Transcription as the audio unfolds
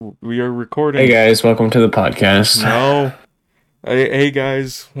We are recording. Hey guys, welcome to the podcast. No. Hey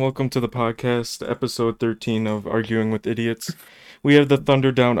guys, welcome to the podcast, episode 13 of Arguing with Idiots. We have the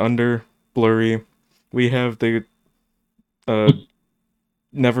Thunder Down Under, Blurry. We have the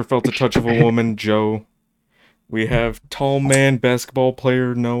Never Felt the Touch of a Woman, Joe. We have Tall Man Basketball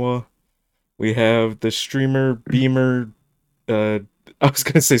Player, Noah. We have the Streamer Beamer, I was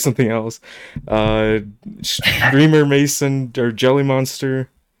gonna say something else. Streamer Mason, or Jelly Monster.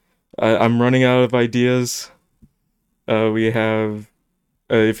 I'm running out of ideas. We have,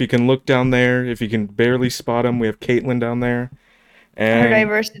 if you can look down there, if you can barely spot him, we have Caitlin down there. Her And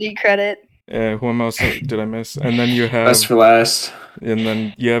diversity credit. who else did I miss? And then you Best have, for last. and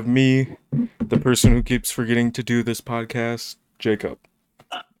then you have me, the person who keeps forgetting to do this podcast, Jacob.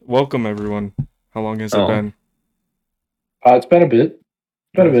 Welcome everyone. How long has it been? It's been a bit.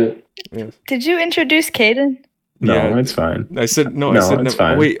 Yes. Did you introduce Caden? No, Yeah. it's fine. I said no. I No, said it's no.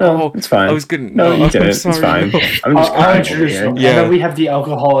 fine. Wait. No, it's fine. I was gonna. No, you I'm did it. It's sorry, fine. no. I'm just I'll crying over introduce here. him. Yeah. And then we have the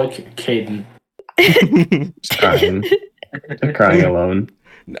alcoholic Caden. Just crying. I'm crying alone.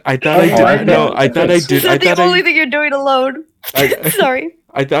 I thought I Oh, did. I No, know. I thought I Is did. I that the thought only thing you're doing alone? I- Sorry.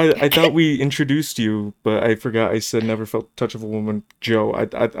 I thought we introduced you, but I forgot. I said never felt the touch of a woman, Joe.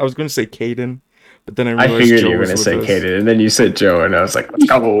 I was gonna say Caden, but then I I realized figured Joe you were was gonna with say us. Kaden, and then you said Joe, and I was like, let's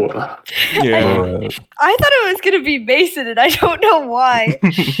go. Yeah. I thought it was gonna be Mason, and I don't know why.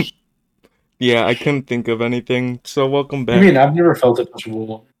 Yeah, I couldn't think of anything. So welcome I back. mean, I've never felt a touch of a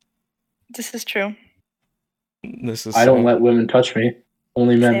woman. This is true. This is I don't let women touch me.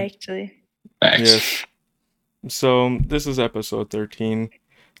 Only men. Actually. Yes. So this is episode 13.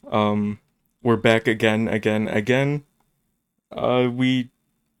 We're back again.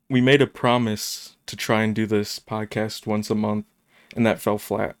 We made a promise to try and do this podcast once a month, and that fell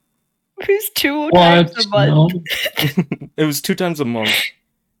flat. Who's two times a month? It was 2 times a month.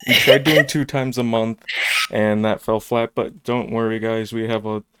 We tried doing 2 times a month, and that fell flat. But don't worry, guys. We have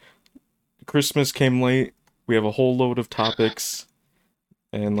Christmas came late. We have a whole load of topics,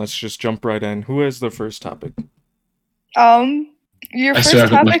 and let's just jump right in. Who has the first topic? Your I first still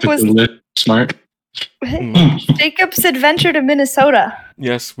haven't topic looked at was the list. Smart. Jacob's adventure to Minnesota.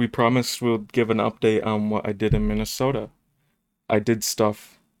 Yes, we promised we'll give an update on what I did in Minnesota. I did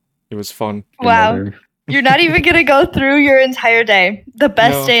stuff. It was fun. Wow. You're not even gonna go through your entire day. The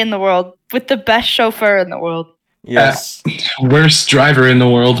best No. day in the world with the best chauffeur in the world. Yes, Worst driver in the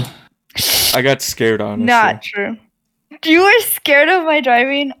world. I got scared, honestly. Not true. You were scared of my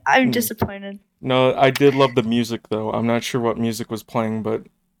driving? I'm Mm. disappointed. No, I did love the music, though. I'm not sure what music was playing, but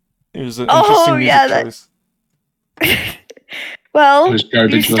it was an Oh, interesting music yeah, that- choice. Well, It was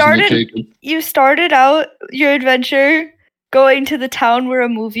garbage. you wasn't it, started Jacob? you started out your adventure going to the town where a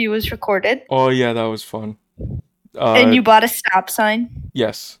movie was recorded, Oh, yeah, that was fun. and you bought a stop sign.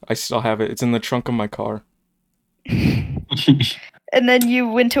 Yes, I still have it. It's in the trunk of my car. And then you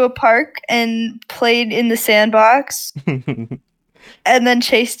went to a park and played in the sandbox, and then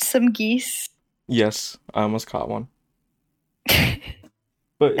chased some geese. Yes, I almost caught one.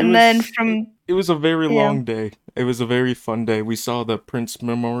 But And then from it was a very Yeah. long day. It was a very fun day. We saw the Prince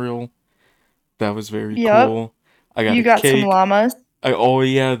Memorial. That was very Yup. cool. I got you a got cake. some llamas. Oh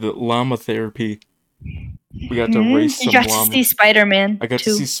yeah, the llama therapy. We got to race some You got llama. to see Spider-Man I got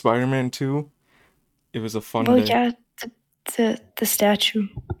too. to see Spider-Man too. It was a fun Oh day. yeah, the statue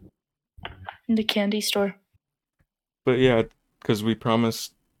in the candy store. But yeah, because we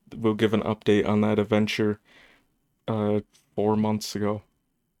promised we'll give an update on that adventure 4 months ago.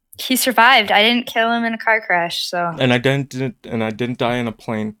 He survived. I didn't kill him in a car crash, so And I didn't die in a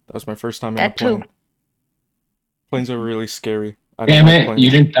plane. That was my first time in That a plane. too. Planes are really scary. I don't Damn like it! planes.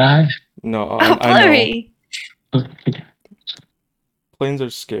 You didn't die. No, oh, I know. Blurry. Planes are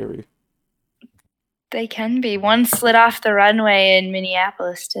scary. They can be. One slid off the runway in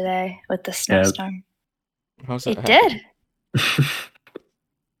Minneapolis today with the snowstorm. How's that It happen? did.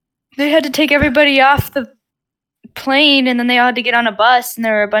 They had to take everybody off the plane, and then they all had to get on a bus, and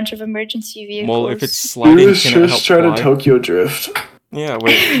there were a bunch of emergency vehicles. Well, if it's sliding, can it help fly? Tokyo Drift. Yeah,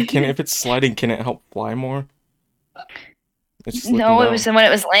 wait. If it's sliding, can it help fly more? It's slipping no, it down. was when it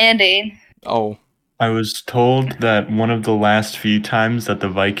was landing. Oh, I was told that one of the last few times that the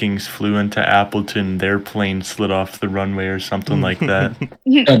Vikings flew into Appleton, their plane slid off the runway or something like that.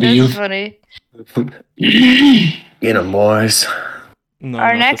 W. That's funny. Get 'em, boys. No,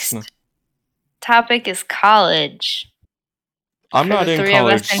 Our not next this topic is college. I'm for not the in three of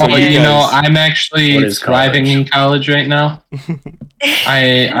us college. in So Oh, here. you you know, guys- I'm actually What is thriving college? in college right now.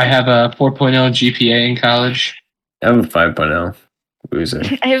 I have a 4.0 GPA in college. I'm a 5.0. Loser.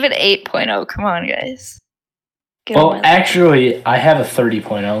 I have an 8.0. Come on, guys. Get on Well, my level. actually, I have a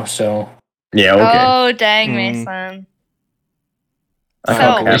 30.0, so Yeah, okay. Oh, dang, Mm. Mason. I So-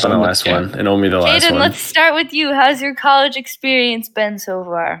 caught cap on the last one, and only the last Caden, one. let's start with you. How's your college experience been so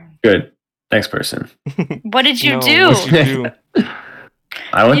far? Good. Next person. What did you No, do? what'd you do?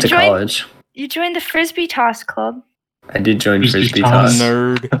 I went You to joined- college. You joined the Frisbee Toss Club. I did join Frisbee Frisbee toss. toss.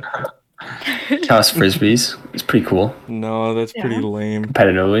 Nerd. Toss Frisbees. It's pretty cool. No, that's pretty Yeah. lame.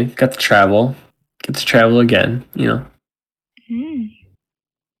 Competitively. Got to travel. Get to travel again, you know. Hmm.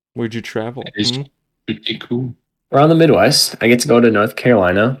 Where'd you travel? That is pretty cool. We're on the Midwest. I get to go to North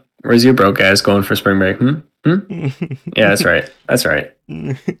Carolina. Where's your broke ass going for spring break? Hmm? Yeah, that's right. That's right.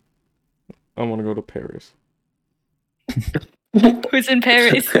 I want to go to Paris. Who's in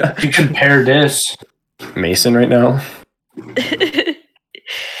Paris? you compare this. Mason right now.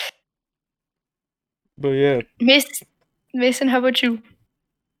 But yeah, Mason, how about you?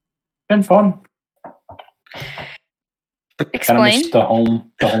 Been fun. Kind of Explain. miss the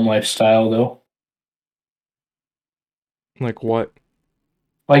home lifestyle though. like what?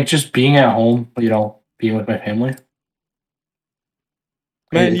 Like just being at home, being with my family.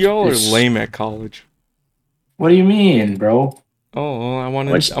 Man, It- y'all are it's- lame at college. What do you mean, bro? Oh, well, I want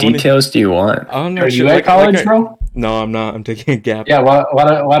How much to. details do you want? I'm not Are sure. you at college, bro? No, I'm not. I'm taking a gap. Yeah, a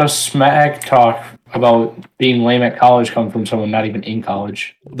lot of smack talk about being lame at college come from someone not even in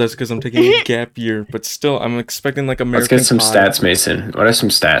college. That's because I'm taking a gap year. But still, I'm expecting like American. Let's get some Pie. stats, Mason. What are some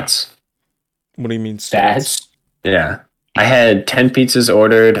stats? What do you mean Stats. Yeah. I had 10 pizzas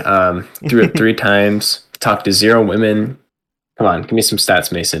ordered, threw it 3 times, talked to 0 women. Come on, give me some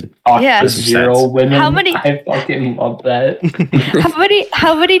stats, Mason. Talk Yeah. to Some 0 stats. women. How many- I fucking love that.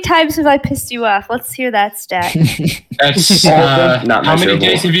 How many times have I pissed you off? Let's hear that stat. That's All of them? Not how many measurable.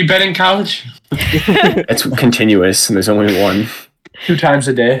 days have you been in college? It's continuous, and there's only one. 2 times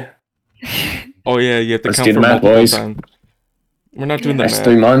a day. Oh yeah, you have to Let's count do for the math, multiple boys. time. We're not doing the That's math.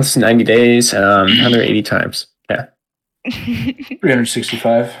 3 months, 90 days, 180 times. Yeah.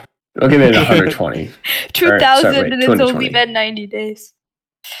 365. I'll give it 120. 2,000 wait, and it's only 220. been 90 days.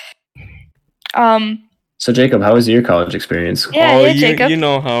 So, Jacob, how was your college experience? Yeah, oh, yeah, Jacob. you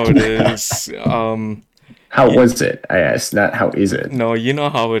know how it is. How Yeah. was it? I asked, not how is it? No, you know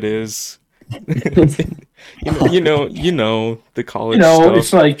how it is. you know the college It's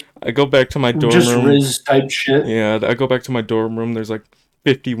stuff. like I go back to my dorm just room. Riz type shit. Yeah, I go back to my dorm room. There's like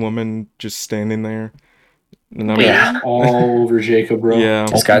 50 women just standing there. And I'm Yeah. All over Jacob, bro. Yeah.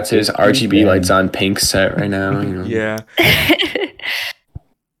 He's got his RGB lights on pink set right now. You know. Yeah.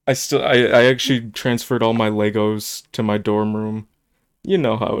 I actually transferred all my Legos to my dorm room. You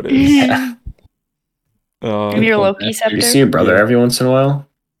know how it is. And your Loki You scepter. see your brother Yeah. every once in a while?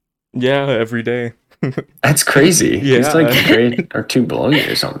 Yeah, every day. That's crazy. He's Yeah. like a grade or 2 below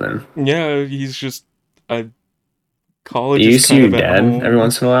you or something. Yeah, he's just college. Do you is see kind your of at dad home. every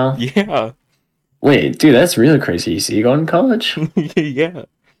once in a while? Yeah. Wait, dude, that's really crazy. You see you going to college? Yeah.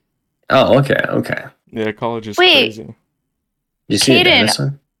 Oh, okay. Yeah, college is Wait. crazy. You see your dad Caden. this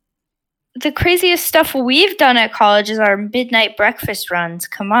one? The craziest stuff we've done at college is our midnight breakfast runs.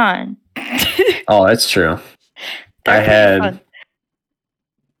 Come on. Oh, that's true. They're I pretty had- fun.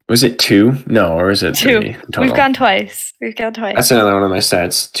 Was it 2? No, or was it 3 2. total? We've gone twice. That's another one of my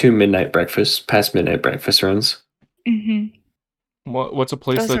stats. 2 midnight breakfasts, past midnight breakfast runs. Hmm. What's a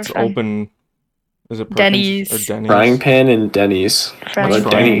place Those are that's fun. open? Is it Perkins Denny's. or Denny's? Frying Pan and Denny's. Frying But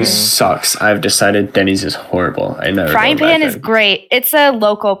Pan. Denny's sucks. I've decided Denny's is horrible. I never Frying go back Pan is there. great. It's a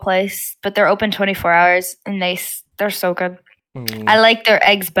local place, but they're open 24 hours and they're so good. Mm. I like their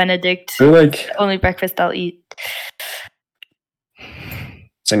eggs Benedict. They're like, Only breakfast I'll eat.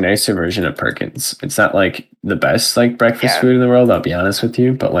 it's a nicer version of Perkins. It's not like the best like breakfast Yeah. food in the world, I'll be honest with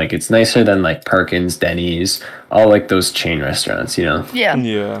you, but like it's nicer than like Perkins, Denny's, all like those chain restaurants, you know. Yeah,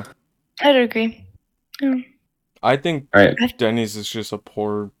 Yeah. I'd agree. I think All right. Denny's is just a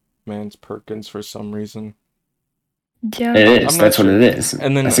poor man's Perkins for some reason. Yeah. It I'm is. not That's what sure. it is.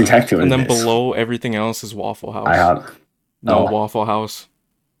 And then That's exactly what and it then is. below everything else is Waffle House. IHOP. No, Oh. Waffle House.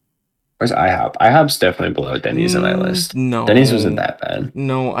 Where's IHOP? IHOP's definitely below Denny's on my list. No. Denny's wasn't that bad.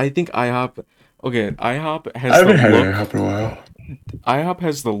 No, I think IHOP. Okay, IHOP has I haven't the had look. IHOP in a while. IHOP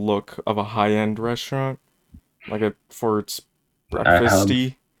has the look of a high-end restaurant, for its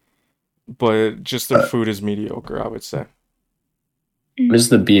breakfasty, but just their food is mediocre. I would say. What does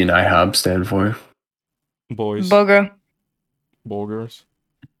the B in IHOP stand for? Boys, Bogo. burgers.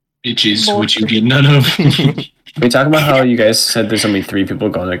 Bitches, which you get none of. We talk about how you guys said there's only 3 people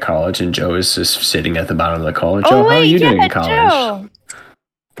going to college and Joe is just sitting at the bottom of the college. Joe, Oh, how are wait, you yeah, doing in college?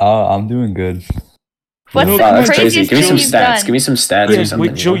 Joe. I'm doing good. What's No, the Wow, that's craziest crazy. Give me thing some you've stats. done? Give me some stats Yeah, or something.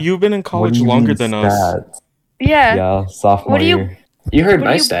 wait, Joe, you know? you've been in What college do you longer mean than us. stats? Yeah. Yeah, sophomore What do you- year. You heard What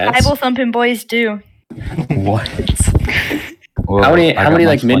my do you stats. Bible thumping boys do? What? Well, How many- I how got many,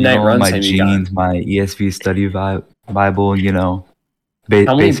 my like, midnight flannel, runs my have you got? jeans, my ESV study Bible, you know,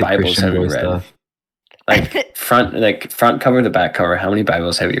 How many basic Bibles Christian have you boy read? stuff. Like front cover to back cover. How many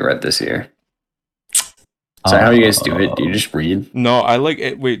Bibles have you read this year? So how do you guys do it? Do you just read? No, I like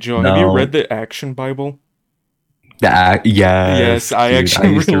it. Wait, Joe, have you No. read the Action Bible? Yes, I dude,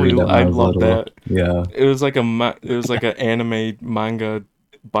 actually used to read really- that when I was love little. that. Yeah. It was like an anime manga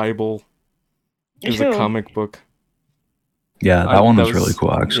Bible. It was a Ew. comic book. Yeah, that I- one that was really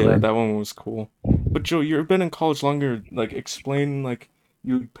cool, actually. Yeah, that one was cool. But Joe, you've been in college longer. Like, explain like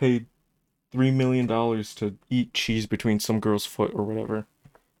you paid $3 million to eat cheese between some girl's foot or whatever.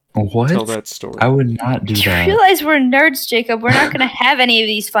 What? Tell that story. I would not do You that. realize we're nerds, Jacob. We're not gonna have any of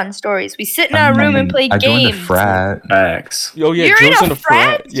these fun stories. We sit in our room and play I joined a games. frat. Facts. Oh yeah, You're Joe's in in a a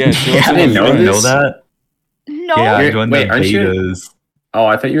frat. frat? Yeah, Joe's Yeah, I in didn't a know You frat. didn't know this. that? No, Yeah, I You're- joined wait, the aren't you- betas. Oh,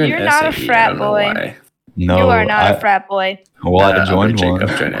 I thought you were You're in not a SAE. frat I don't know boy. why. No, you are not a frat boy. Well, I joined Jacob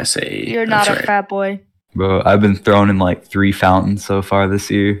one. joined SAE. You're not That's a right. frat boy. Bro, I've been thrown in like 3 fountains so far this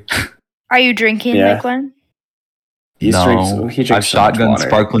year. Are you drinking Yeah. like one? He no, drinks I've so much shotgun water.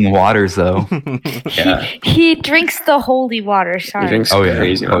 sparkling waters though. Yeah, He drinks the holy water. he Sorry. drinks Oh, yeah.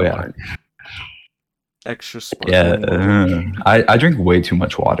 crazy Oh, amount yeah. of water. Extra sparkling Yeah, water. I drink way too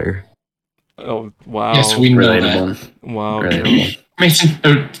much water. Oh wow. Yes, we know that. Relatable. Wow. Relatable. Mason,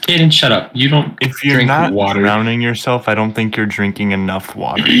 Kaden, shut up. You don't If you're drink not water. drowning yourself, I don't think you're drinking enough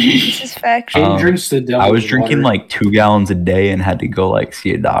water. This is factual. Jaden Um, drinks the devil. I was drinking like 2 gallons a day and had to go like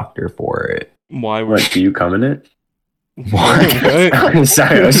see a doctor for it. Why were What, do you come in it? what?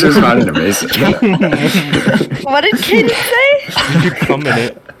 Sorry, I was just responding to Mason. What did Kaden say? You come in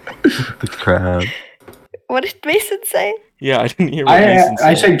it. The crap. What did Mason say? Yeah, I didn't hear what Mason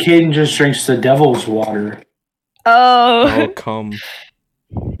I said Caden just drinks the devil's water. Oh, Oh. come.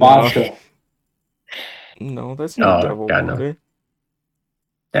 Vodka. No, that's not Oh, devil God, no. water.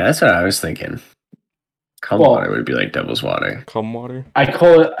 Yeah, that's what I was thinking. Cum Well- water would be like devil's water. Cum water. I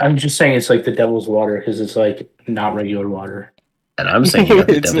call it. I'm just saying it's like the devil's water because it's like not regular water. And I'm saying you got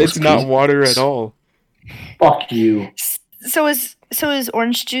the it's devil's not pee. water at all. Fuck you. So is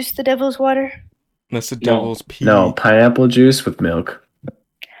orange juice the devil's water? That's the No. devil's pee. No, pineapple juice with milk.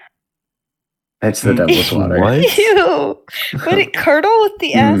 That's the Mm. devil's water. What? Ew. Would it curdle with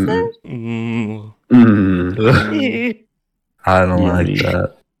the Mm. acid? Mm. Mm. Ew. I don't Yeah, like you-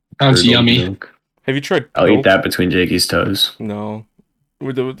 that. Sounds Curdled yummy. milk. Have you tried? I'll eat Coke? that between Jakey's toes. No.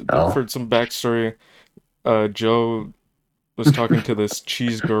 Oh. For some backstory, Joe was talking to this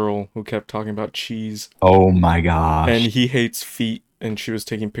cheese girl who kept talking about cheese, Oh my gosh. and he hates feet, and she was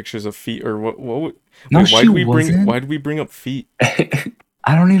taking pictures of feet, or what? No, wait, why she did we bring? wasn't. Why did we bring up feet?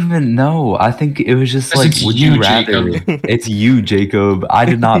 I don't even know. I think it was just That's like, it's would you, you rather? Jacob. It's you, Jacob. I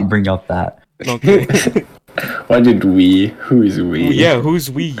did not bring up that. Okay. Why did we? Who is we? Well, yeah, who's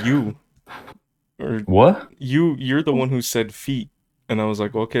we? You. Or What? you're the one who said feet, and I was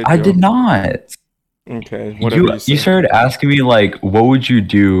like, okay. I Joe. did not. Okay, whatever you, You said. started asking me like, what would you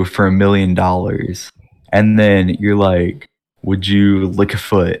do for $1 million? And then you're like, would you lick a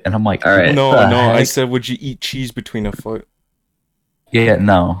foot? And I'm like, All right. No, what the no, I heck? said, would you eat cheese between a foot? Yeah,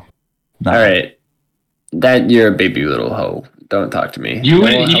 no. All right. That you're a baby little hoe. Don't talk to me. You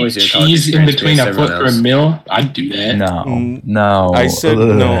would How eat was your college cheese in experience between based a on foot everyone for a else? meal? I'd do that. No, Mm, no. I said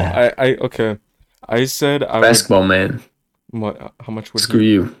no. Ugh. I okay. I said I would. Basketball man. What? How much would Screw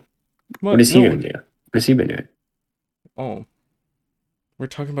he? you. What is he gonna do? What has he been doing? Oh, we're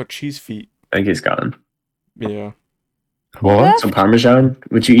talking about cheese feet. I think he's gone. Yeah. What? So Parmesan?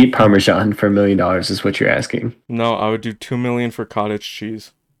 Would you eat Parmesan for $1 million? Is what you're asking? No, I would do 2 million for cottage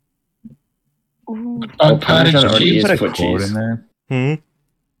cheese. Ooh. Oh, Cottage Parmesan already cheese. is Put a foot quote cheese. in there. Hmm.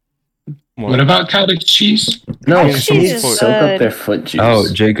 What about cottage cheese? No, Cottage someone cheese is soak up good. their foot juice.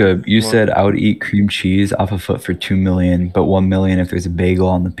 Oh, Jacob, you What? said I would eat cream cheese off a foot for 2 million, but 1 million if there's a bagel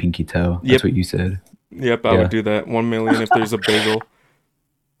on the pinky toe. That's Yep. what you said. Yep, I Yeah. would do that. 1 million if there's a bagel.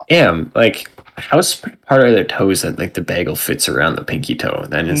 Damn, like how part are their toes that like the bagel fits around the pinky toe?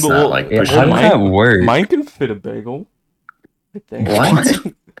 Then it's Well, not like Yeah, pushing how does mine- that work? Mine can fit a bagel. I think.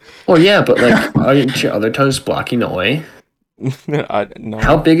 What? Well, yeah, but like, aren't your other toes blocking the way? No.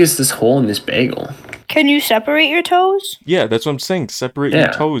 How big is this hole in this bagel? Can you separate your toes? Yeah, that's what I'm saying. Separate your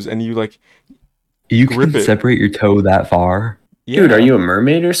Yeah. toes, and you like. You grip can it. separate your toe that far? Yeah. Dude, are you a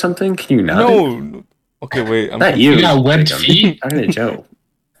mermaid or something? Can you not? No. Okay, wait. I'm Not confused. you. You got webbed Jacob. feet? Talking to Joe.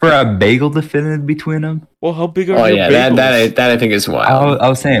 For a bagel to fit in between them? Well, how big are Oh your yeah, bagels? that I think is wild. I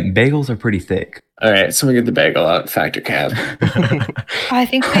was saying, bagels are pretty thick. All right, someone get the bagel out. Factor cab. I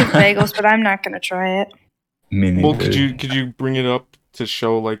think we have bagels, but I'm not gonna try it. Me Well, neither. could you bring it up to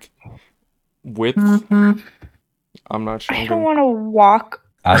show like width? I'm not sure. I don't want to walk.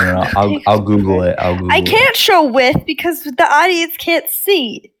 I don't know. I'll Google it. I'll Google I it. can't show width because the audience can't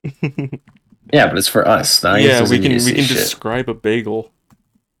see. Yeah, but it's for us. The audience Yeah, doesn't we can need to see shit. describe a bagel.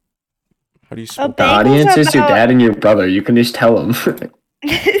 How do you spell A The bagel's audience is your about- dad and your brother. You can just tell them.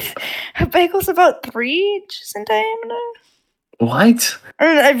 A bagel's about 3 inches in diameter. What? Or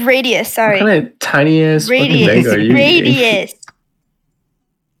radius, sorry. What kind of tiny ass fucking Radius. bagel are you eating? Radius.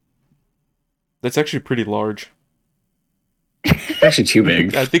 That's actually pretty large. It's actually too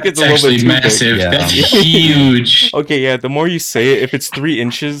big. I think it's It's a little bit actually too massive. Yeah. That's huge. big. Okay, yeah. The more you say it, if it's 3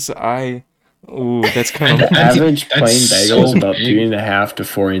 inches, that's kind The of. That's- average that's plain bagel is so about big. 3.5 to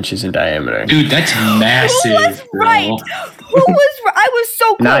 4 inches in diameter. Dude, that's massive. Who was bro. right? Who was right? I was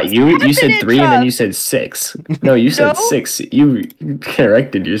so close. Not you. You said Half an 3 and inch then off. you said 6. No, you said No. 6. You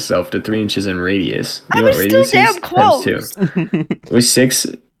corrected yourself to 3 inches in radius. You I know was what still radius damn is? close. Times 2. It was 6.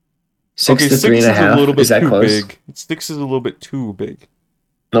 6 Okay, to 6 is a 3.5. little bit Is that too close? big. 6 is a little bit too big.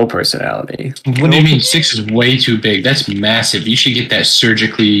 No personality. What do you mean? 6 is way too big. That's massive. You should get that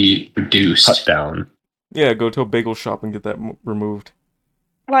surgically reduced. Cut down. Yeah, go to a bagel shop and get that removed.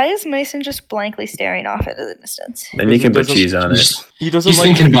 Why is Mason just blankly staring off at the distance? Then you Because can it put doesn't- cheese on it. He's, He doesn't he's like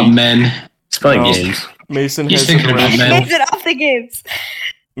thinking about meat. men. It's playing No. games. Mason He's has thinking an about irrational. men. Mason off the games.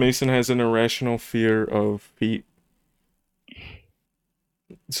 Mason has an irrational fear of feet.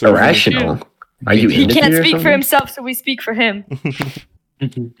 So Irrational. Are you He into can't it or speak for something? himself, so we speak for him.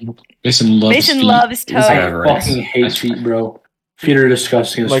 Mason loves Mason feet. loves It's I toe. never right. fucking hate That's feet, bro. Feet are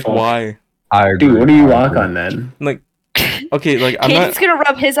disgusting as Like fuck. why? I agree. Dude, what do you I walk agree. on then? Like okay, like I'm Caden's not gonna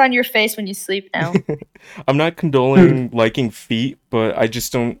rub his on your face when you sleep now. I'm not condoning liking feet, but I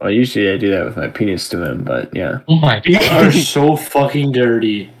just don't. Well, usually I do that with my penis to them, but yeah. Oh my Feet god. are so fucking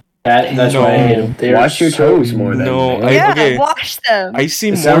dirty. That's why I hate them. They are Wash your so- toes more than No, man. I- Yeah, okay. wash them. I see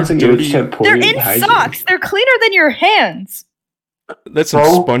It more sounds like you're dirty. just a poor They're in hygiene. socks. They're cleaner than your hands. That's some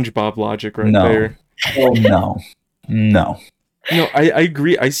Bro. SpongeBob logic right No. there. No. No. No, I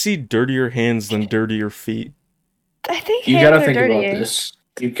agree. I see dirtier hands than dirtier feet. I think You hands gotta are think dirtier. about this.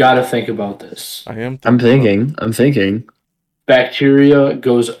 You gotta think about this. I am. I'm thinking. Bacteria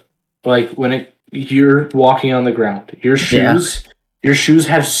goes like you're walking on the ground. Your shoes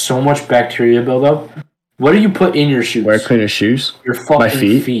have so much bacteria buildup. What do you put in your shoes? Wear cleaner shoes. Your fucking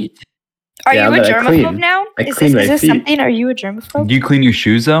feet? feet. Are Yeah, you a but I germaphobe clean. now? I Is clean this, my is this feet. something? Are you a germaphobe? Do you clean your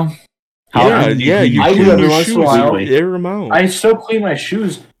shoes though? How Yeah, often do you yeah, clean you your I do clean shoes? every your once in a shoes. while. You air them out. I still clean my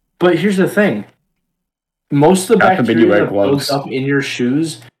shoes, but here's the thing. Most of the God forbid you bacteria wear that builds gloves. up in your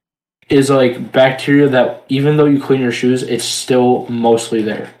shoes is like bacteria that even though you clean your shoes, it's still mostly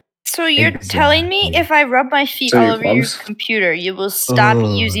there. So you're telling me Exactly. if I rub my feet So all your over your gloves? computer, you will stop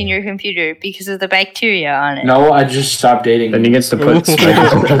Ugh. using your computer because of the bacteria on it? No, I just stopped dating. Then he gets to put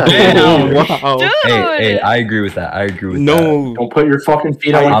Oh, Damn. wow. Dude! Hey, I agree with that. I agree with that. No, Don't put your fucking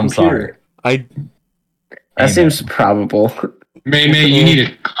feet on my I'm computer. I That seems probable. May, you need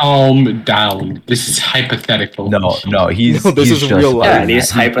to calm down. This is hypothetical. No, he's No, this he's is real justified. life. Yeah, and he's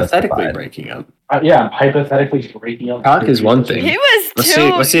He's hypothetically justified. breaking up. Yeah, I'm hypothetically breaking up. Talk is one thing. He was Let's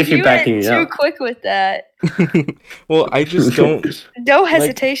too. see if you're you backing went it too up. quick with that. well, I just don't No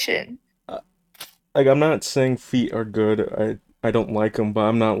hesitation. like. I'm not saying feet are good. I don't like them, but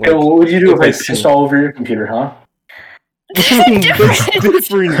I'm not like. Hey, what would you do if I If I see- pissed all over your computer, huh? That's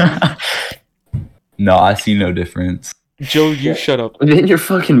different. No, I see no difference. Joe, you shut up. Then you're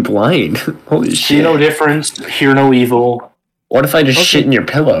fucking blind. Holy See shit. no difference, hear no evil. What if I just Okay. shit in your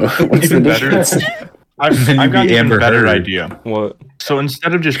pillow? What's the Even better. difference? I've Then you'd got be an even Amber better Heard. idea. What? So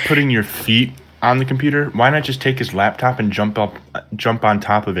instead of just putting your feet on the computer, why not just take his laptop and jump on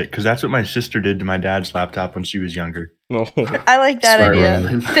top of it? Because that's what my sister did to my dad's laptop when she was younger. No. I like that Smart idea.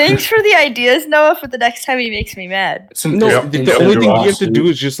 woman. Thanks for the ideas, Noah, for the next time he makes me mad. No, Yep. the only thing you have to do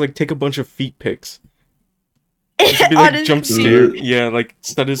is just like take a bunch of feet pics. It should be On like his jump computer. scare. Yeah, like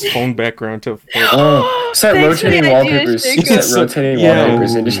set his phone background to. Oh, set Thanks for the rotating ideas, wallpapers. Jacob. Set rotating Yeah.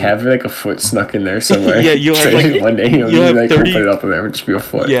 wallpapers and just have like a foot snuck in there somewhere. Yeah, you'll have, So, like- one day you'll you'll have like 30 open it up and there would just be a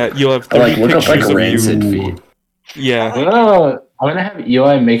foot. Yeah, you'll have Or, 30 like look up like pictures of rancid you. feet. Yeah, I'm gonna have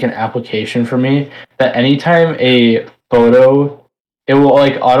Eli make an application for me that anytime a photo, it will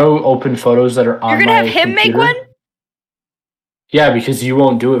like auto open photos that are on. You're gonna have my him make computer. one? Yeah, because you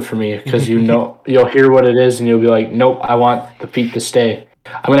won't do it for me because you know you'll hear what it is and you'll be like, nope, I want the feet to stay.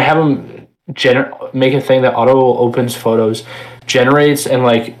 I'm gonna have him make a thing that auto opens photos, generates, and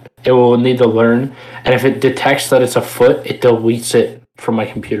like it will need to learn. And if it detects that it's a foot, it deletes it from my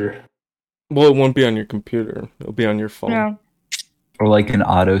computer. well, it won't be on your computer. It'll be on your phone. No. Or like an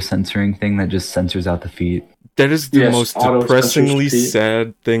auto censoring thing that just censors out the feet. That is the Yes, most auto depressingly censors feet.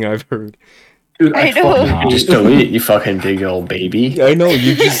 sad thing I've heard. Dude, I know. fucking You hate just it. delete, you fucking big old baby. I know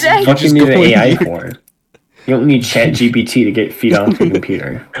you just Exactly. you What do you just need go an in AI here. for? You don't need Chat GPT to get feet off your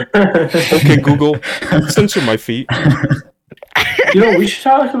computer. Okay, Google, censor my feet. You know, we should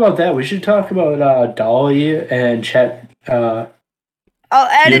talk about that. We should talk about Dolly and Chat. I'll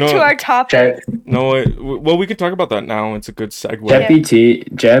add You it to know- our topic. No, well, we can talk about that now. It's a good segue.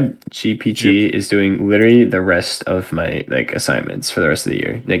 Chat GPT is doing literally the rest of my like assignments for the rest of the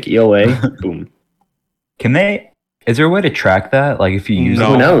year. Like ELA, boom. Can they? Is there a way to track that? Like if you use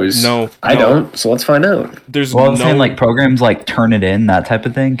No. Who knows? no, I no. don't. So let's find out. There's Well, I'm no. saying like programs like Turnitin, that type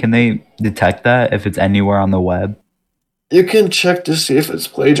of thing. Can they detect that if it's anywhere on the web? You can check to see if it's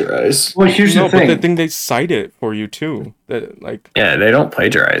plagiarized. Well, here's no, the thing. but the thing they cite it for you too. That like Yeah, they don't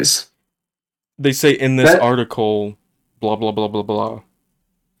plagiarize. they say in this That- article, blah blah blah blah blah.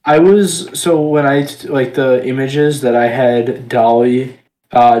 I was so when I like the images that I had Dolly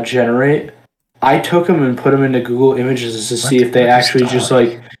generate, I took them and put them into Google Images to see if they What is actually just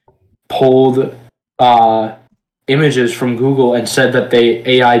Dolly? like pulled images from Google and said that they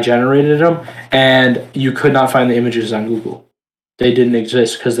AI generated them, and you could not find the images on Google. They didn't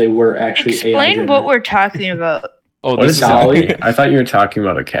exist because they were actually AI Explain generated. what we're talking about. Oh, What this is is Dolly? I thought you were talking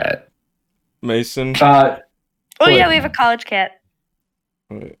about a cat. Mason. Oh What? yeah, we have a college cat.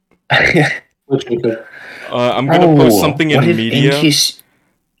 Which we could. I'm gonna post something in what if media. Inky's-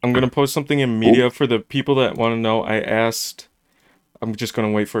 I'm gonna post something in media for the people that want to know. I asked. I'm just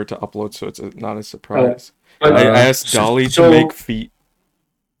gonna wait for it to upload, so it's not a surprise. But, I asked Dolly so- to make feet.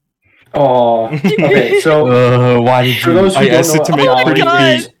 Oh, okay. So Why did for you? those who I don't asked know it to make what pretty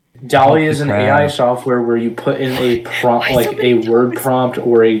Dolly feet. is, Dolly is The an crap. AI software where you put in a prompt, Why like so many a word toes? prompt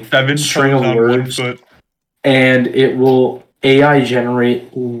or a 7 string toes of on words, 1 foot. and it will AI generate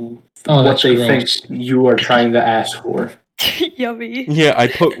what that's they gross. think you are trying to ask for. Yummy. Yeah, I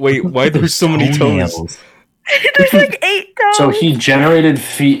put. Wait, why there's so many toes? Toenails. There's like 8 toes. So he generated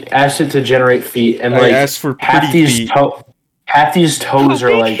feet, asked it to generate feet, and I like asked for half pretty these feet. half these toes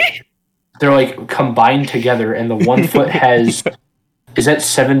are like they're like combined together, and the 1 foot has is that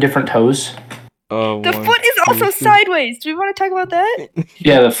 7 different toes? The One, foot is two, also three. sideways. Do we want to talk about that?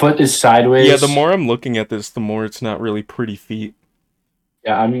 Yeah, the foot is sideways. Yeah, the more I'm looking at this, the more it's not really pretty feet.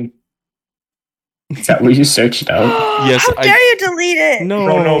 Yeah, I mean, Is that what you searched out? Yes, How dare you delete it? No,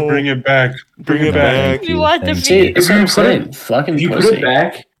 Oh no, bring it back. Bring it back. We want the Thank See, feet. that's what I'm saying. Fucking if you put pussy. it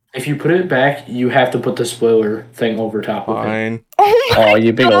back, you have to put the spoiler thing over top of it. Fine. Oh my Oh,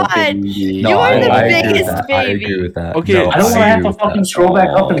 you big old God. baby. No, You are I, the I agree with biggest that. I baby. agree with that. Okay, No, I don't want to have agree to with fucking that. scroll back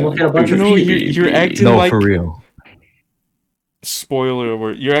up and look at a bunch You of know, feet. you're acting No, like for real. spoiler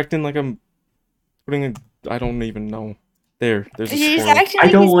alert. You're acting like I'm putting a. I don't even know. There's a He's spoiler. acting I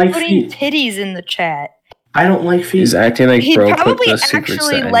like don't he's like putting feet. titties in the chat. I don't like feet. He's acting like He'd bro put probably the secrets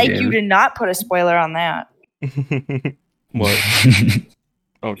actually to like Endgame. you to not put a spoiler on that. What?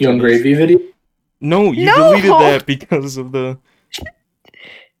 Oh, You on titties. gravy video? No, you No! deleted that because of the.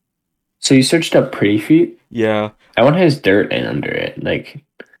 So you searched up pretty feet? Yeah. That one has dirt in under it. Like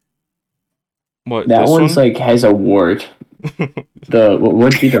What? that this one's one? like has a wart. The what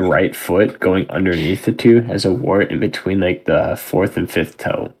would be the right foot going underneath the two has a wart in between like the 4th and 5th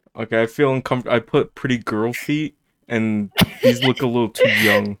toe. Okay, I feel uncomfortable. I put pretty girl feet, and these look a little too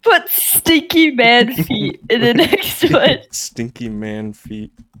young. Put stinky man feet in the next one. Stinky man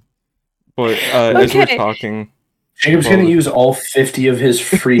feet. But as we're Okay. talking, Jacob's Well, gonna use all 50 of his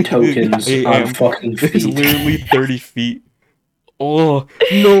free tokens I on am. fucking it's feet. literally 30 feet. Oh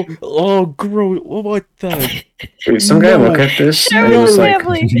no! Oh, gross! What the? Dude, some guy No. look at this Share and with was the like,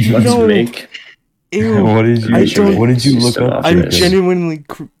 family. let's No. make. Ew! What did you? I don't- What did you look System up? off I'm Jacob. genuinely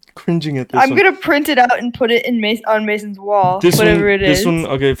cringing at this I'm one. gonna print it out and put it in on Mason's wall. This whatever one, it is. This one,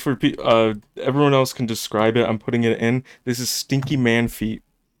 okay, for everyone else can describe it. I'm putting it in. This is stinky man feet.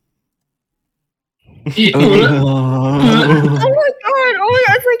 Oh my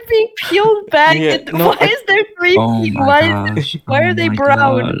god, it's like being peeled back. Yeah, and no, why is there 3 Oh feet? my Why, gosh! why Oh are they my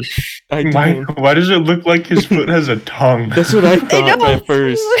brown? gosh. I Why, don't. why does it look like his foot has a tongue? That's what I I thought know. at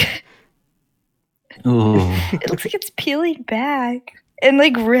first. Ugh, It looks like it's peeling back and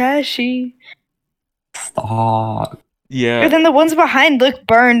like rashy. stop. Yeah. But then the ones behind look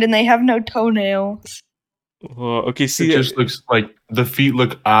burned and they have no toenails. Okay. See, It just looks like the feet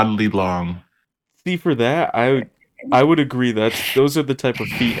look oddly long. see for that, I would agree. Those are the type of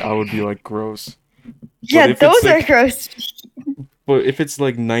feet I would be like gross. Yeah, if it's, those are like- gross. But if it's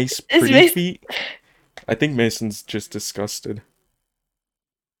like nice, Is pretty Mason- feet, I think Mason's just disgusted.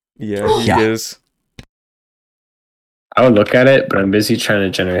 Yeah, he Yeah. is. I would look at it, but I'm busy trying to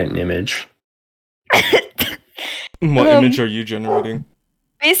generate an image. What image are you generating?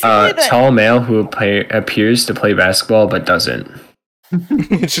 Basically, Tall male who appears to play basketball but doesn't.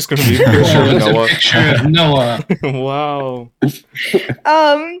 It's just gonna be a picture of It's a Noah. picture of Noah. Wow.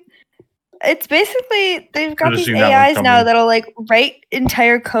 it's basically they've got Could've these seen that one AIs now coming. that'll like write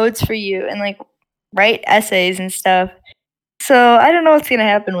entire codes for you and like write essays and stuff. So I don't know what's gonna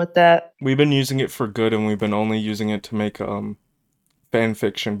happen with that. We've been using it for good, and we've been only using it to make fan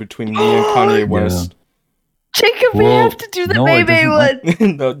fiction between me and Kanye West. Jacob, we Well, have to do the no, it Maymay doesn't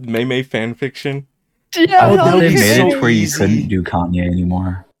one. The Maymay fan fiction. Yeah, Oh, hell that would They be yeah. made so it where you easy. couldn't do Kanye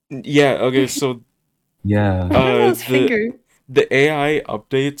anymore. Yeah. Okay. So Yeah. Look at those fingers. the AI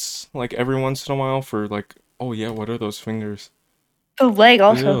updates like every once in a while for like, oh yeah, what are those fingers? The leg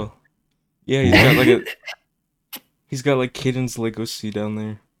also. Ew. Yeah, he's got like he's got like Caden's legacy down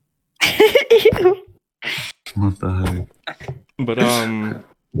there. Ew. What the heck? But I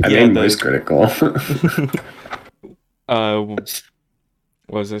yeah, mean, voice critical. what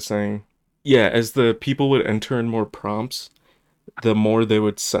was I saying? Yeah, as the people would enter in more prompts, the more they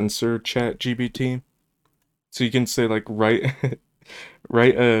would censor ChatGPT. So you can say like write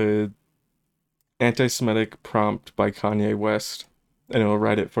a anti-Semitic prompt by Kanye West, and it'll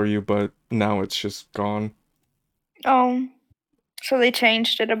write it for you. But now it's just gone. Oh, so they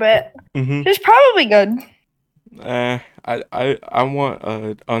changed it a bit. Mm-hmm. It's probably good. I want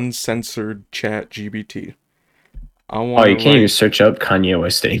a uncensored ChatGPT. I want. Oh, you can't even search up Kanye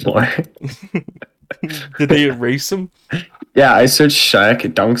West anymore. Did they erase him? Yeah, I searched Shaq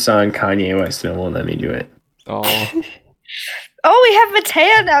dunks on Kanye West and it won't let me do it. Oh, Oh, we have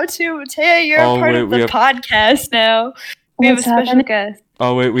Matea now too. Matea, you're Oh, a part wait, of we the have- podcast now. We have a What's special happening? guest.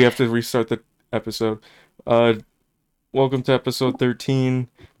 oh wait, we have to restart the episode. Welcome to episode 13.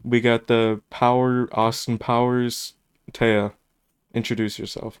 We got the Austin Powers. Taya, introduce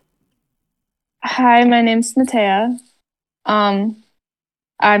yourself. Hi, my name's Matea.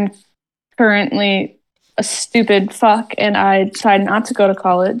 I'm currently a stupid fuck, and I decided not to go to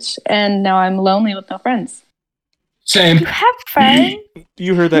college, and now I'm lonely with no friends. Same. You have friends?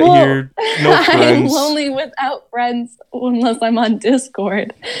 You heard that Well, here. No I'm friends. lonely without friends unless I'm on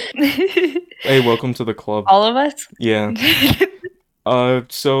Discord. Hey, welcome to the club. All of us? Yeah.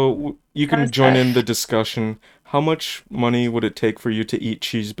 So you can How's join that? in the discussion. How much money would it take for you to eat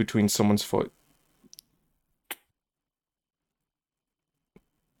cheese between someone's foot?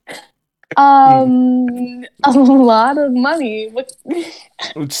 A lot of money.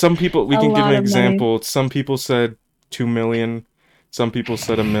 Some people, we A can give lot an of money. example. Some people said 2 million. Some people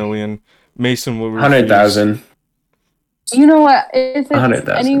said 1 million. Mason will refuse. 100,000. You know what? If it's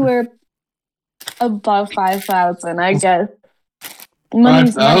 100,000. anywhere above 5,000, I guess.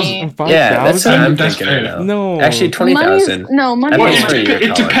 Money's 5,000? money. Yeah, that's what 5,000? I'm That's thinking right fair. now. No. Actually, 20,000. No, money That Well, makes is for money. your it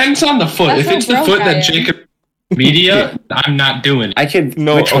college. depends on the foot. That's If it's the how foot broke I that am. Jacob Media, I'm not doing it. I could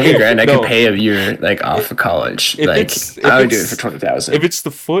No, with 20 okay, grand. I no. could pay a year like off of college. If Like it's- if I would do it it's- for 20,000. If it's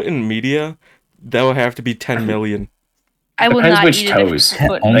the foot in media, that would have to be 10 million. I will Depends not which eat it if toes. it's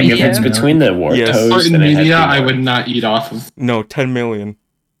foot Only Like media. if it's between the war Yes. toes, Foot in then it has to media, be I more. would not eat off of. No, 10 million.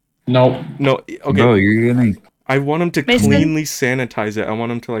 No. No, okay. Bro, you're gonna. I want him to Mason? cleanly sanitize it. I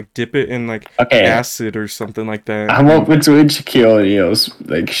want him to like dip it in like Okay, acid or something like that. I'm up between Shaquille O'Neal's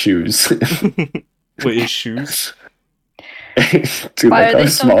like shoes. With his shoes. Dude, Why like are they how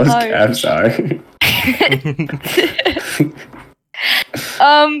so small his large? calves are.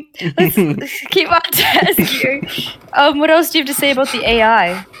 Let's keep on task here. What else do you have to say about the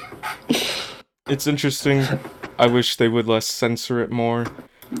AI? It's interesting. I wish they would less censor it more.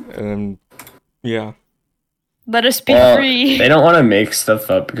 Yeah. Let us be Well, free. they don't want to make stuff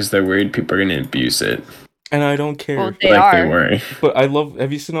up because they're worried people are gonna abuse it. And I don't care. Well, they Like are. they worry. But I love.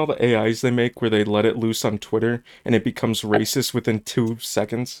 Have you seen all the AIs they make where they let it loose on Twitter and it becomes racist within 2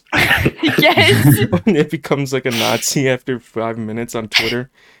 seconds? Yes. It becomes like a Nazi after 5 minutes on Twitter.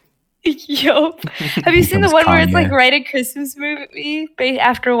 Yo. Have you seen the Becomes one where it's like Kanye. write a Christmas movie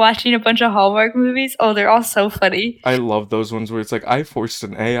after watching a bunch of Hallmark movies? Oh, they're all so funny. I love those ones where it's like I forced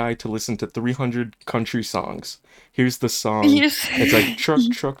an AI to listen to 300 country songs. Here's the song. You just- It's like truck,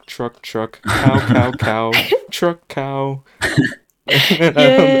 truck, truck, truck, cow, cow, cow, truck, cow. And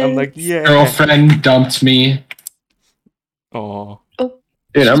I'm like, yeah. Girlfriend dumped me. Oh,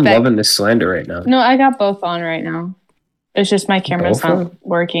 Dude, I'm Respect. loving this slander right now. No, I got both on right now. It's just my camera's Both of not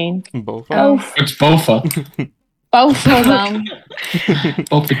working. both. Oh. Both, It's Bofa. both of them.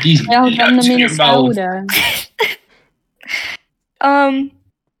 Bofa these. They all come to Minnesota.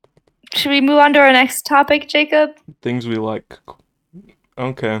 Should we move on to our next topic, Jacob? Things we like.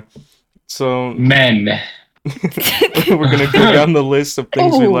 Okay. So Men. we're gonna go down the list of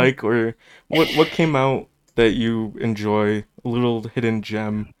things we Oh. like, or what came out that you enjoy, a little hidden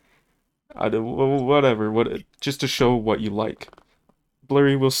gem, whatever, just to show what you like.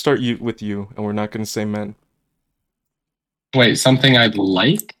 Blurry, we'll start with you, and we're not gonna say men. Wait, something I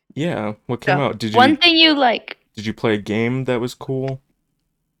like? Yeah, what came out? One thing you like. Did you play a game that was cool?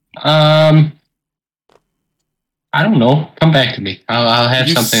 I don't know. Come back to me. I'll have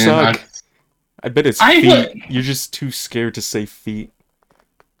You something. suck. I bet it's feet. You're just too scared to say feet.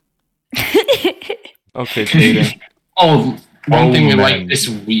 Okay, Kaden. One thing we man. like this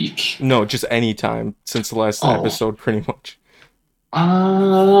week. No, just any time since the last episode, pretty much.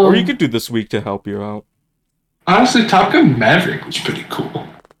 Or Or you could do this week to help you out. honestly, Top Gun Maverick was pretty cool.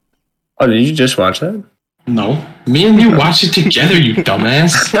 Oh, did you just watch that? No, me and you watched it together, you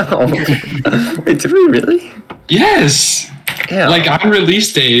dumbass. Wait, did we really? Yes. Yeah. Like on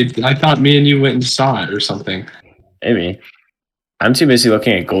release day, I thought me and you went and saw it or something. Maybe. I'm too busy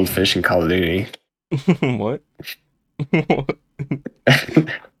looking at goldfish in Call of Duty. What?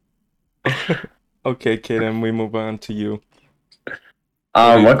 Okay, Kaden, we move on to you.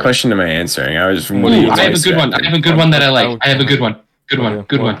 What question am I answering? I was What do really you- I have a good one. I have a good one that I like. I have a good one. Good one. Okay,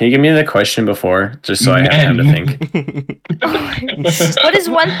 Good well, one. Can you give me the question before, just so I have time to think? What is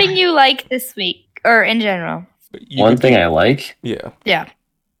one thing you like this week, or in general? One thing I like, Yeah.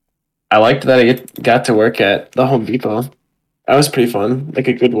 I liked that I got to work at the Home Depot. That was pretty fun, like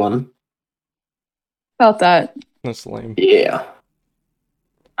a good one. Felt that. That's lame. Yeah.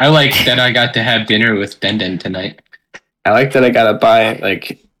 I like that I got to have dinner with Denden tonight. I like that I got to buy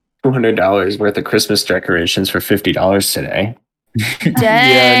like $200 worth of Christmas decorations for $50 today.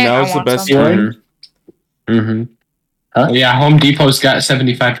 Dang, now's I the want best some. time. Mm-hmm. Oh, yeah, Home Depot's got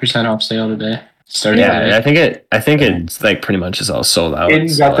 75% off sale today. Starting Yeah, today. I think it's like pretty much is all sold out. Aiden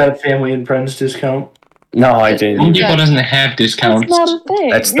so, got that family and friends discount. No, I didn't. Home Depot doesn't have discounts. That's not a thing.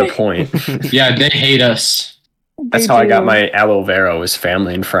 That's the point. Yeah, they hate us. That's how I got my aloe vera was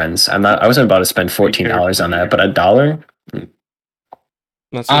family and friends. I wasn't about to spend $14 on that, but $1.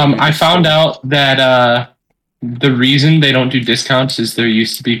 That's what we I just found said. out that the reason they don't do discounts is there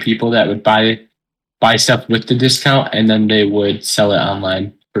used to be people that would buy stuff with the discount and then they would sell it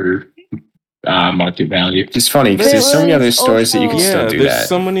online for market value. It's funny because there's so many other stores that you can Yeah, still do there's that.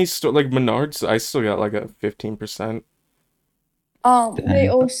 so many like Menards. I still got like a 15%. They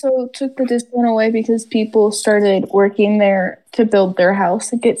also took the discount away because people started working there to build their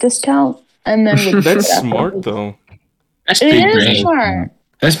house and get discount, and then would That's Yeah. smart though. That's It big is brain. smart.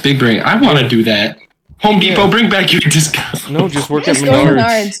 That's big brain. I want to do that. Home Depot, bring back your discount. No, just work at Just go Menards.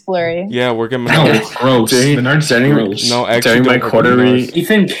 Menards, Blurry. Yeah, work at No, Menards. it's gross. During- Menards during- is gross. No, actually, During my don't work at quarterly- Menards.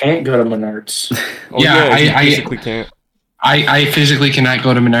 Ethan can't go to Menards. Oh, Yeah, he I- physically can't. I physically cannot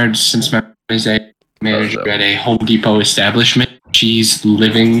go to Menards since my mom is a manager at a Home Depot establishment. She's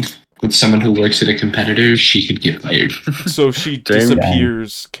living with someone who works at a competitor. She could get fired. So if she Damn.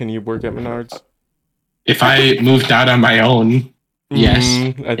 disappears, can you work at Menards? If I moved out on my own, yes.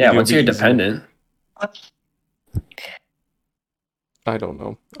 I think Yeah, it'll once be you're easy. dependent. I don't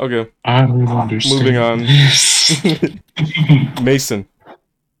know. Okay, I don't understand. Moving on. this. Mason.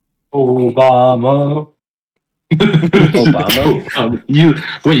 Obama. Obama?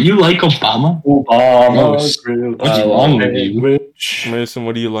 You like Obama? Obama. What's wrong with you? Mason,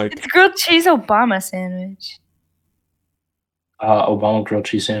 what do you like? It's grilled cheese Obama sandwich. Obama grilled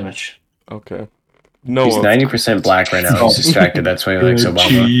cheese sandwich. Okay. He's Noah. 90% black right now. He's distracted. That's why he likes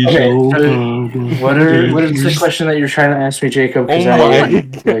Obama. Okay, what is the question that you're trying to ask me, Jacob? 'Cause Oh I- my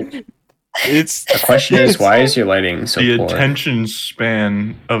like, It's The question is, why is your lighting so The poor? attention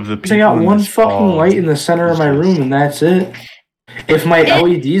span of the people. I got in one this fucking call light in the center of my is room, and that's it. If my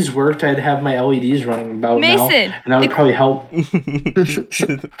LEDs worked, I'd have my LEDs running about now, Mason, and that would probably help.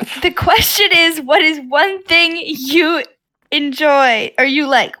 the question is, what is one thing you enjoy or you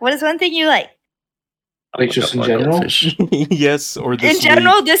like? What is one thing you like? Like just in Fuck general. goldfish. Yes, or this In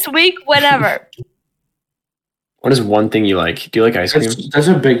general, this week, whatever. What is one thing you like? Do you like ice cream? That's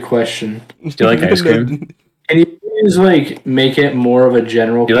a big question. week. Do you like ice cream? Can you please like make it more of a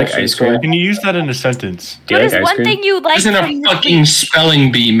general Do you like question? ice cream? Can you use that in a sentence? Do you What like is ice one cream? thing you like Isn't from a this fucking week?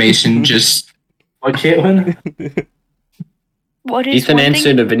 spelling bee, Mason? Just What, Caitlin? What is Ethan one thing-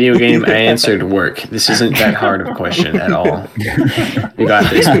 answered a video game. I answered work. This isn't that hard of a question at all. You got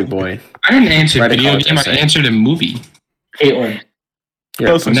this, big boy. I didn't answer Write a video college game. I essay. answered a movie, Caitlin.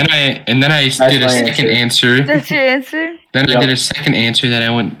 Yeah. and then I did a my second answer. That's your answer? Then I Yep. did a second answer that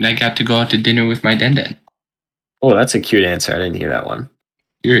I got to go out to dinner with my Denden. Oh, that's a cute answer. I didn't hear that one.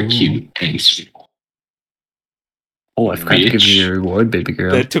 You're cute. Thanks. Oh, I forgot to give Bitch. you your reward, baby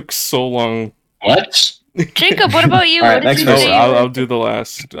girl. That took so long. What? Jacob, what about you? All right, What next did No, you person. do? I'll do the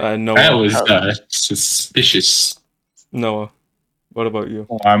last. Noah. That was suspicious. Noah. What about you?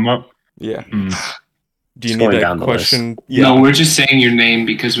 Oh, I'm up. Yeah. Hmm. Do you Just need going that down the question? No, we're just saying your name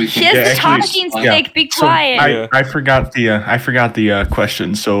because we He can. has Yeah, the actually, talking yeah. stick. Be So quiet. Yeah. I forgot the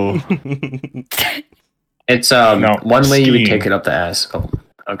question. So It's No, one way you would skiing. take it up the ass. Oh,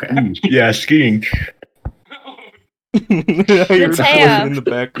 okay. yeah, skiing. I heard Taya. in the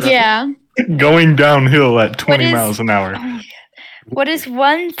background. Yeah. Going downhill at 20 is- miles an hour. Oh my God. What is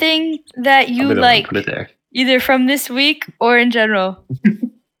one thing that I'll you be the one like, to put it there. either from this week or in general?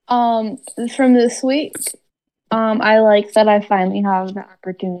 From this week, I like that I finally have the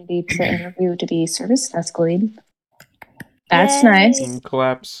opportunity to interview to be service desk lead. That's Yay. nice. And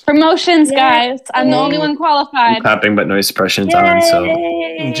claps. Promotions, Yay. guys. I'm the only one I'm qualified. clapping, but noise suppression's on, so.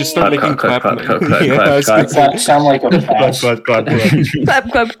 And just start Clap, making clap, clap. clap, clap, clap, Yeah, clap, I was clap, gonna Does say- that sound like a Clap, fast? clap, clap, clap.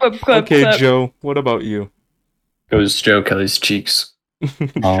 Clap, clap, clap, clap, Okay, clap. Joe. What about you? Goes Joe Kelly's cheeks.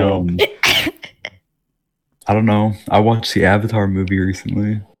 I don't know. I watched the Avatar movie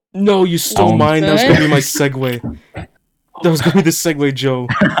recently. No, you stole Oh, mine. That was good. gonna be my segue. That was gonna be the segue, Joe.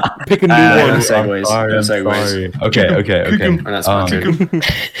 Pick a new No one. segues. Sorry, No I'm segues. sorry. Okay. We're not sponsored.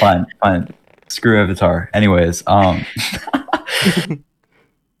 Fine. Screw Avatar. Anyways, I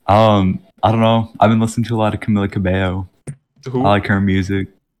don't know. I've been listening to a lot of Camila Cabello. Who? I like her music.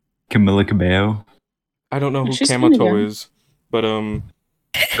 Camila Cabello, I don't know who She's kinda Kamato young. is, but the one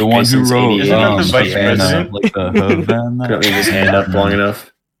who Mason's wrote 80s. Isn't that the vice Havana, president? like the Havana, Couldn't leave his hand up long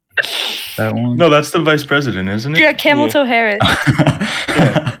enough. that one. No, that's the vice president, isn't Yeah, it? Camel Toe Harris.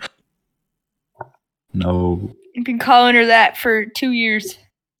 No. You've been calling her that for 2 years.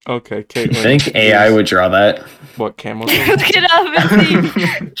 okay, I Caitlin. think AI would draw that. What Camel? Look it up and see.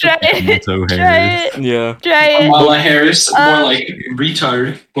 Try it. Camel Toe Try Harris. it. Yeah. Try it. Kamala Harris, more Um, like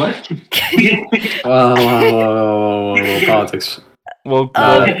retard. What? Whoa, politics. Well,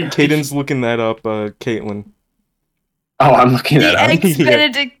 Uh, Caden's looking that up. Caitlin. Oh, I'm looking The that up. eggs Yeah.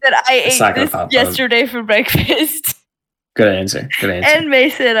 Benedict that I It's ate not gonna this pop up. yesterday for breakfast. Good answer. Good answer. And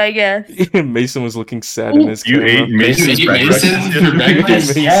Mason, I guess. Mason was looking sad in his You camera. ate Mason's You ate breakfast. Mason for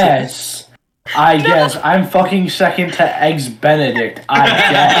breakfast? Yes. I guess I'm fucking second to Eggs Benedict.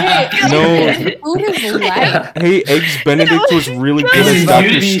 I guess. No. Food is light. Hey, Eggs Benedict was really good Mason, as you, Doctor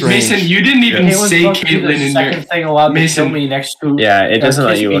didn't- Mason, Strange. you didn't even It was say supposed to be Caitlin the in your. second thing allowed to Mason. kill me next to. Yeah, it doesn't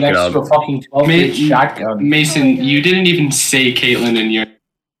let kiss you me look it next to up. a fucking 12-gauge shotgun. Mason, you didn't even say Caitlin in your.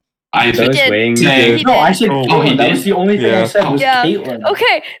 I I was did. waiting. He Yeah. did. No, I said Oh, Caitlin. he That did? was the only thing Yeah. I said was Yeah. Caitlin.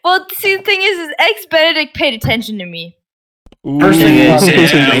 Okay, well, see, the thing is Eggs Benedict paid attention to me. First thing It is-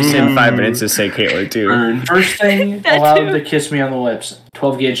 takes him 5 minutes to say Caitlin too. burn. First thing That allowed too. to kiss me on the lips.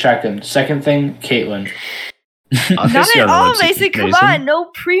 12-gauge shotgun. Second thing, Caitlin. I'll Not kiss you at on the all, lips, Mason. Come on,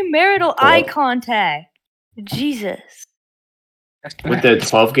 no premarital eye contact. Jesus. With the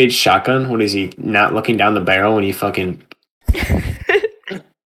 12 gauge shotgun, what is he not looking down the barrel when he fucking?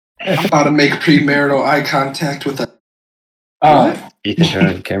 How to make premarital eye contact with a. Ethan, turn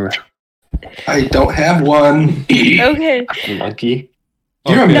on the camera. I don't have one. Okay. Monkey.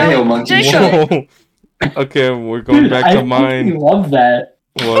 You're a Okay. male monkey. Jacob. Shut up. Whoa. Okay, we're going back I to mine. fucking love that.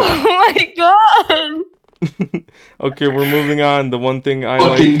 What? Oh my god. Okay, we're moving on. The one thing I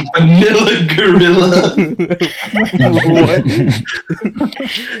like. Fucking vanilla gorilla.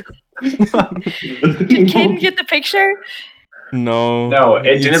 Did Caden get the picture? No. No, it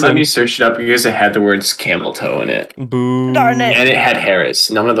didn't It's let in- me search it up because it had the words camel toe in it. Boo. Darn it. And it had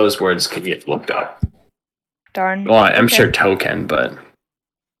Harris. None of those words could get looked up. Darn. Well, I'm Okay. sure toe can, but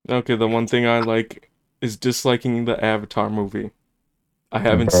Okay, the one thing I like is disliking the Avatar movie. I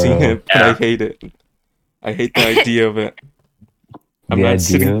haven't Bro. seen it, but I Yeah. hate it. I hate the idea of it. I'm The not idea?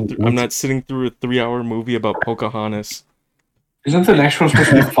 sitting. I'm not sitting through a 3-hour movie about Pocahontas. Isn't the next one supposed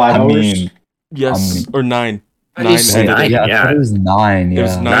to be 5 I hours? mean, Yes, or 9. You 9 said edited. nine. I thought it was 9. It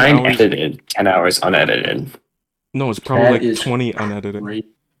was Yeah. 9 9 hours. edited, 10 hours unedited. No, it's probably That like is 20 unedited. Great.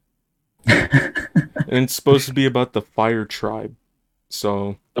 And it's supposed to be about the Fire Tribe.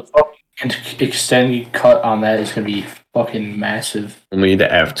 So The fucking extended cut on that is going to be fucking massive. Only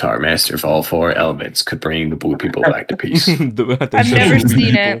the Avatar Master of all 4 elements could bring the blue people back to peace. I've never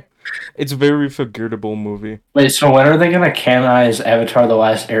seen it. It's a very forgettable movie. Wait, so when are they going to canonize Avatar The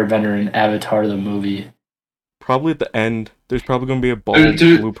Last Airbender and Avatar the movie? Probably at the end. There's probably gonna be a bald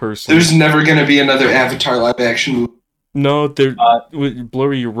There- blue person. There's never gonna be another Avatar live action movie. No, they're Uh,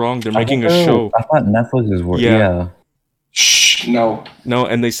 Blurry. You're wrong. They're making a Oh, show. I thought Netflix was working. Yeah. Yeah. Shh, no. No,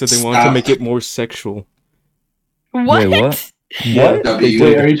 and they said they wanted to Stop. make it more sexual. What? Wait, what? What? W.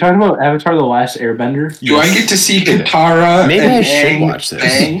 Wait, are you talking about Avatar: The Last Airbender? Do I get to see Katara? Maybe and I should Aang watch this.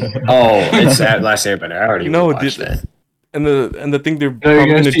 bang? Oh, it's at Last Airbender. I already No, watched dude. that. And the thing they're No, probably you're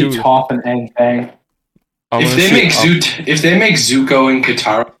gonna gonna see do. Toph and Aang Bang. I If wanna they see make Appa. if they make Zuko and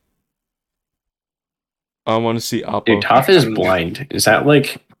Katara, I want to see Appa. Dude, Toph is blind. Is that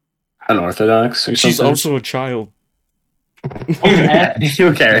like unorthodox or She's something? also a child.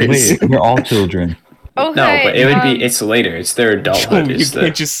 Who cares? Wait, we're all children. Okay. No, but it would be. It's later. It's their adulthood. you Is can't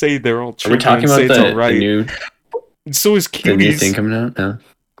the, just say they're all are we children talking and say about it's the alright. new So is the new cuties. thing coming out? No.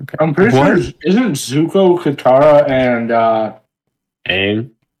 I'm pretty What? sure isn't Zuko, Katara, and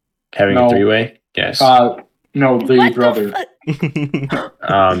Aang having No. a three-way. Yes. no, the What the brother. fuck?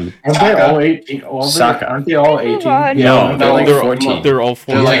 Um. Aren't they all 18? Sokka. Aren't they all 18? Move on. No, they're like they're 14. They're all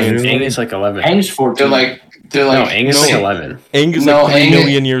 14. like- Aang is like 11. Aang's 14. they're No, like Aang is No. like 11. Aang is No, like 3 Aang-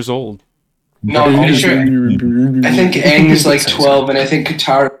 million years old. no, I'm pretty sure. I think Aang is like 12, and I think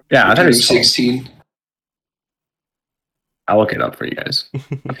Katara Yeah, I thought it was 12. 16. I'll look it up for you guys.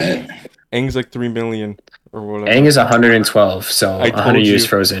 Okay. Aang's like 3 million or whatever. Aang is 112, so I told 100 years you.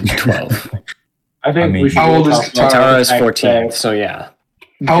 frozen, 12. I think I mean- we should How old is talk about Katara is Aang 14, Bang. so yeah.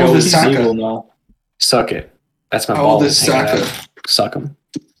 How old is Joe's Sokka? legal now. Suck it. That's my How old balls is hanging out. Sokka? Suck him.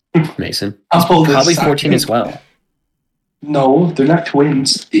 Mason. How old is Probably Sokka? 14 as well. No, they're not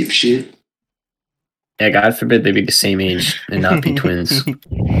twins. Dipshit. Yeah, God forbid they be the same age and not be twins.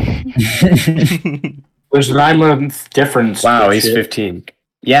 There's a 9-month difference. Wow, he's Shit. 15.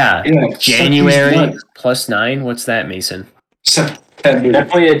 Yeah, Yeah, suck these January nuts. plus 9. What's that, Mason? September.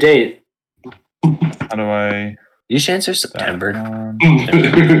 Definitely a date. How do I? You should answer September.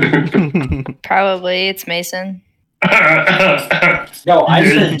 Probably it's Mason. No, I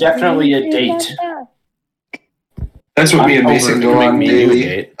said definitely a date. That's what me and Mason Over- go make on me a new daily.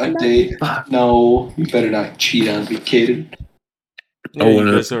 date. A date. No, you better not cheat on me, kid. Yeah, Oh, you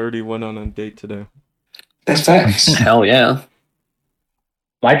no. guys already went on a date today. That's facts. Hell yeah.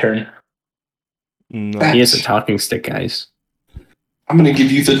 My turn. No. He has a talking stick, guys. I'm gonna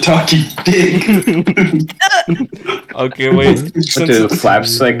give you the talking dick. Okay, wait. What do the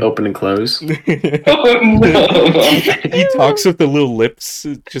flaps like open and close? Oh no! He talks with the little lips,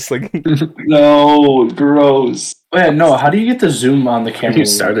 just like No, gross. Wait, no, how do you get the zoom on the camera? You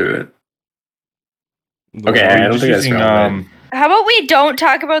started it. Okay, I don't Just think that's using, relevant. How about we don't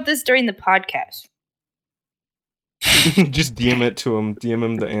talk about this during the podcast? just DM it to him. DM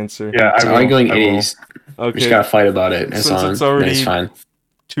him the answer. Yeah, It's I will. arguing I will. idiots. We Okay. just gotta fight about it. It's Since on. it's already- It's fine.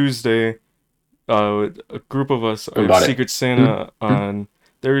 Tuesday, a group of us What are about it? Secret Santa on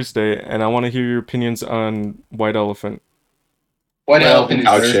Thursday, and I want to hear your opinions on White Elephant. White Well, elephant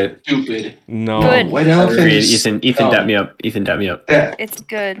couch is it. stupid. No. Good. White elephant Agreed. is Ethan, dumb. dap me up. Ethan, dap me up. That It's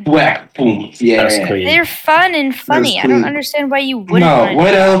good. whack boom. Yeah. That's clean. They're fun and funny. I clean. don't understand why you wouldn't. No, wanna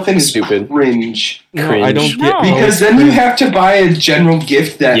white do that. elephant is Stupid. cringe. No, Cringe. I don't get No. Because then you have to buy a general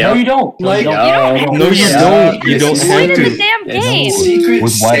gift that Yep. No, you don't. Like- no, you No, don't. No, you Yeah. don't. You don't It's Play have the to. damn Yes. game. Secret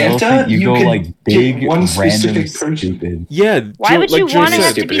With White Santa, Elephant, you go can like get big, one random, specific person. stupid. Yeah. Why would you Joe want to said.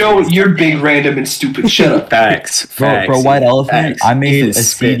 have to be? Joe, you're big, random, and stupid. Shut up. Facts. Facts. For White Elephant, Facts. I made Ethan, a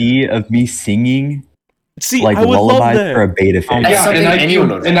spit. CD of me singing See, like I would love lullabies that. for a beta fish. That's something anyone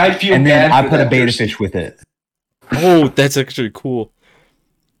would and I feel And bad then I for put a that beta person. fish with it. Oh, that's actually cool.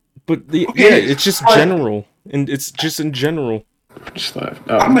 But Okay, yeah, it's just but- general, and it's just in general. Just left.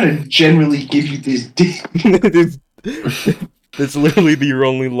 I'm Oh. gonna generally give you this dick. That's literally your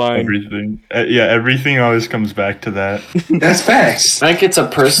only line. Everything. Yeah, everything always comes back to that. That's facts. I think it's a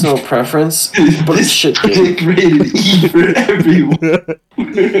personal preference, but This shit, dick rated E for everyone.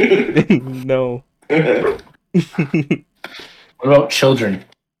 No. What about children?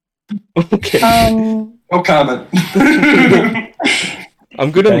 Okay. No comment. I'm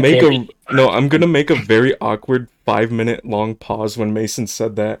gonna That make can't I'm gonna make a very awkward 5-minute long pause when Mason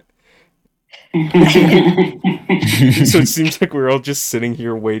said that. So it seems like we're all just sitting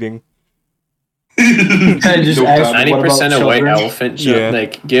here waiting. Can I just No ask, comment. what 90% about of white children? elephant Yeah.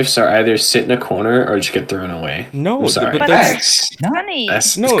 like gifts are either sit in a corner or just get thrown away. No, I'm sorry. but that's Facts. Funny.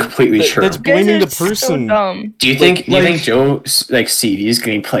 That's no, completely that- true. That's You guys blaming are the person. So dumb. Do you think Like- Joe's like CD is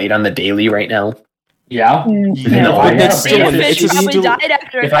getting played on the daily right now? Yeah. Yeah, No, but I that's have a still beta it's fish. a Probably still, died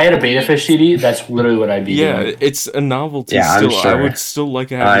after. If I had a beta fish CD, that's literally what I'd be yeah, doing. it's a novelty. Yeah, I'm still, I sure. would still like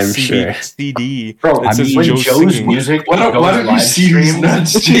to have I'm a CD. sure. CD Bro, that I says mean, when Joe Joe's singing. music Why don't goes you live see these stream,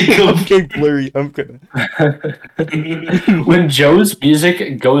 nuts, Jacob? Okay, Blurry, I'm gonna. when Joe's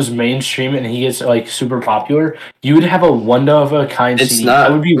music goes mainstream and he gets like super popular, you would have a one of a kind It's CD. That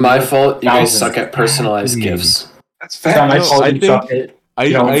not would be my worth fault. You guys thousands. suck at personalized Yeah. gifts. That's It's not my facts. No, fault I you think- suck at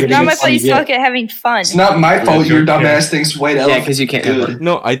It's not my fault you suck at having fun. It's not my fault your dumbass thinks white elephant. Yeah, because you can't. Good.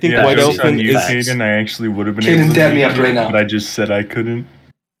 No, I think Yeah, white jokes on elephant you, is. Caden. I actually would have been Caden, able to dab me beat up right you, now. but I just said I couldn't.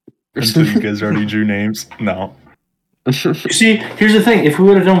 Until you guys already drew names. No. You see, here's the thing: if we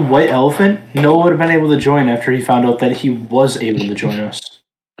would have done White Elephant, Noah would have been able to join after he found out that he was able to join us.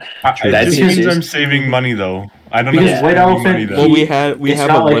 It That's just means easy. I'm saving money though. I don't know. Because if White I'm saving Elephant- money, though. Well, we It's have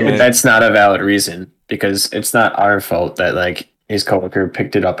not a like- limit. That's not a valid reason because it's not our fault that like his coworker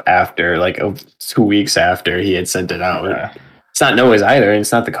picked it up after 2 weeks after he had sent it out. Yeah. It's not Noah's either, and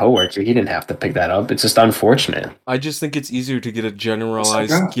it's not the coworker. He didn't have to pick that up. It's just unfortunate. I just think it's easier to get a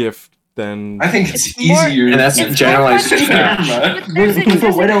generalized Yeah. gift than. I think it's more- easier. And that's It's generalized more trash. But there's a, With the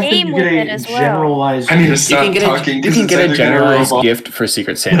there's White a Elephant, game you with get it a as well. generalized. I need to You stop can get talking. you 'cause can it's get a either gonna generalized roll. gift for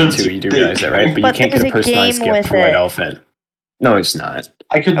Secret Santa too. You do realize that, right? But you But can't get a there's a personalized game gift with for White it. Elephant. No, it's not.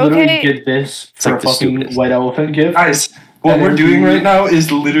 I could literally Okay. get this It's for like a the fucking stupidest. White Elephant gift. Guys, what And we're then doing you- right now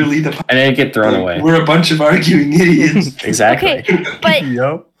is literally the. And then it get thrown away. We're a bunch of arguing idiots. Exactly. Okay, but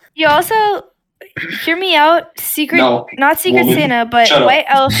Yep. you also hear me out. Secret, No, not Secret woman, Santa, but shut up. White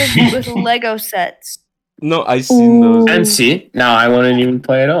Elephant with Lego sets. No, I seen those. And see, now I wouldn't even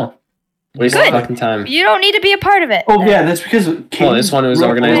play at all. Waste of Good. fucking time. You don't need to be a part of it. Oh yeah, that's because Well, this one was grew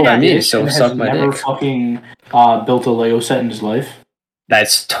up organized by with me, this so and has suck my never dick. fucking built a Lego set in his life.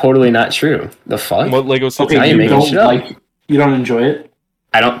 That's totally not true. The fuck? What Lego sets? Okay, Now are you're you you making don't shit up. like, you don't enjoy it.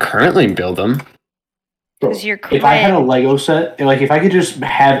 I don't currently build them. Because you're If I had a cringe. Lego set, like if I could just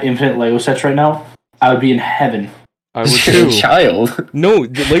have infinite Lego sets right now, I would be in heaven. I would You're a too. child. No,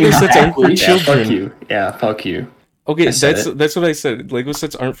 the Lego sets aren't for Exactly. Yeah, fuck children. you. Yeah, fuck you. Okay, I said that's what I said. Lego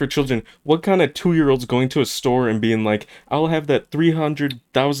sets aren't for children. What kind of 2-year-old's going to a store and being like, "I'll have that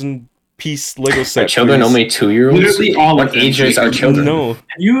 300,000 piece Lego Are set"? children please?" only 2-year-olds? Literally all What of them, ages are Jacob. children? No.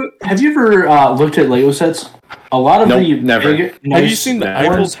 Have you ever looked at Lego sets? A lot of Nope, the never. big, Have you nice seen the No.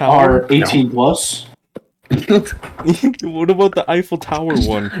 Eiffel ones Tower? are 18 plus. What about the Eiffel Tower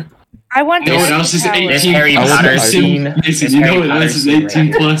one? I want You know the what else is Tower. 18? This Harry I want Potter the scene. Listen, This you know Harry what Potter else is scene,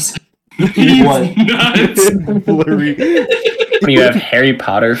 18 right? plus? What? Nuts. Blurry. When you have Harry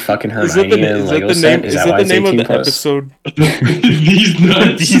Potter, fucking Is that Hermione, the, and is that Lego the set, name? is Is that that why the it's name of 18 the plus? episode? These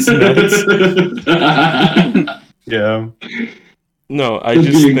nuts. These nuts. Yeah. No, I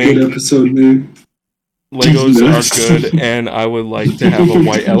That'd just be a good think episode, man. Legos nuts. are good, and I would like to have a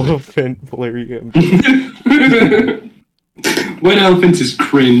white elephant. Blurry. White elephant is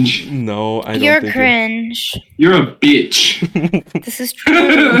cringe. No, I don't You're think. cringe. You're a bitch. This is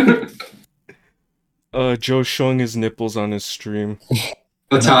true. Joe showing his nipples on his stream.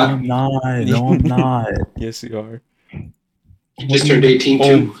 That's No, hot. I'm not. No, I'm not. Yes, you are. He just turned 18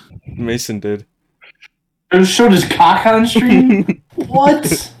 too. Mason did. It showed his cock on stream.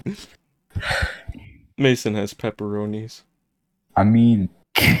 What? Mason has pepperonis. I mean,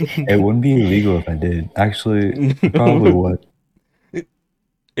 it wouldn't be illegal if I did. Actually, it probably would.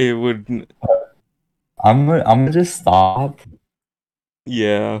 It would. I'm gonna just stop.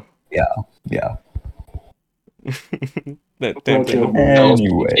 Yeah. Yeah. That damn thing.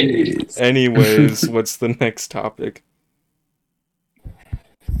 Anyways, Anyways, what's the next topic?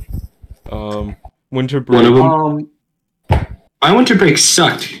 Winter One of break. them. My winter break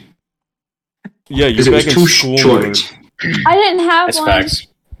sucked Yeah, because you're it was back in too school. short. I didn't have That's one. facts.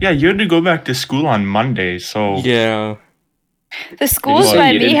 Yeah, you had to go back to school on Monday, so Yeah. The schools Well,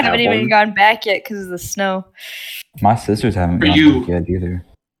 by you me didn't haven't have even one. gone back yet because of the snow. my sisters haven't For gone you. back yet either.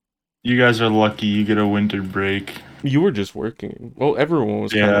 you guys are lucky you get a winter break. You were just working. Well, everyone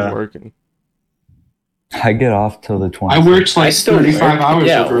was kind Yeah. of working. I get off till the 20th. I worked I like still 35 work. hours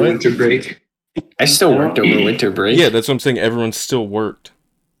Yeah, over what? winter break. I still worked over winter break. Yeah, that's what I'm saying. Everyone still worked.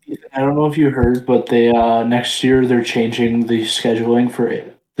 I don't know if you heard, but they next year they're changing the scheduling for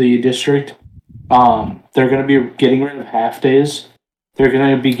the district. They're going to be getting rid of half days. They're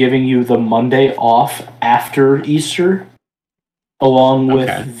going to be giving you the Monday off after Easter, along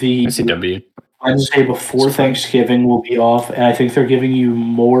Okay. with the I see W. Wednesday before Thanksgiving will be off, and I think they're giving you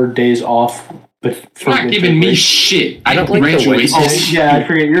more days off. But for You're not winter giving me break. shit. I don't like the graduate Wednesdays. Oh, this yeah, I year.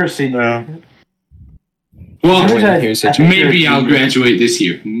 forget you're a senior. Yeah. Well, Here's a- Here's I a- think you're a maybe I'll senior. graduate this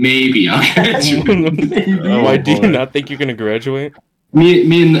year. Maybe I'll graduate. Oh, Why do you boy. not think you're gonna graduate? me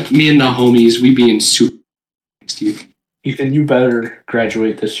and the homies, we be in super next year. Ethan, you better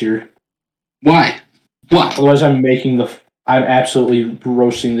graduate this year. Why? What? Otherwise, I'm absolutely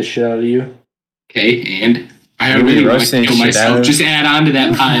roasting the shit out of you. Okay, and I You're already want to roasting kill shit out myself. of- Just add on to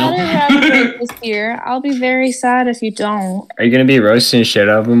that I pile. didn't graduate this year. I'll be very sad if you don't. Are you gonna be roasting shit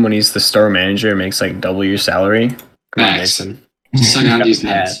out of him when he's the store manager and makes like double your salary? Come on, Facts. Mason. Suck on these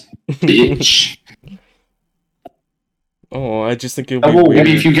Bad. nuts, bitch. Oh, I just think it'll be Double weird.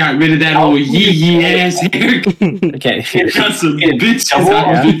 Maybe if you got rid of that old yee ass hair. I can't hear. Got some bitches Double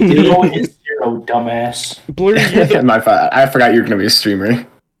on zero is zero, dumbass. Blurry, you're the My fault. I forgot you were gonna be a streamer.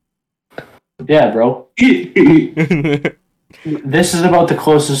 Yeah, bro. This is about the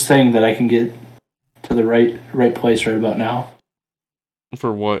closest thing that I can get to the right place right about now.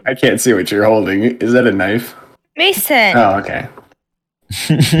 For what? I can't see what you're holding. Is that a knife? Mason, Oh, okay.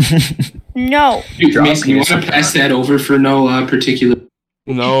 no. Mason, you want to pass that over for no particular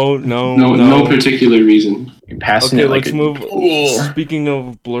No. particular reason? You're passing Okay, it like let's a move. fool. Speaking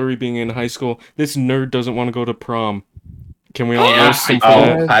of Blurry being in high school, this nerd doesn't want to go to prom. Can we all roast him for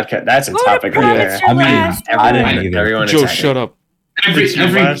Oh, that? podcast. That's a Go to topic prom, right there. it's your I mean, last I didn't one. either. Everyone Joe, is shut up. Every It's your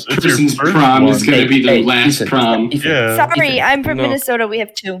person's first prom is one. going to be the last Ethan, prom. Ethan, Yeah. Sorry, Ethan, I'm from No. Minnesota. We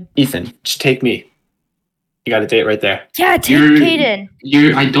have 2. Ethan, just take me. You got a date right there. Yeah, take You're-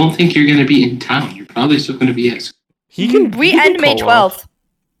 Caden. I don't think you're going to be in town. You're probably still going to be at school. He can. We he can end May call off. 12th.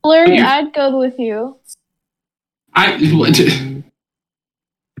 Blurry, You- I'd go with you. I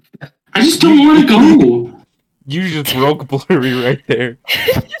just don't want to go. You just broke Blurry right there.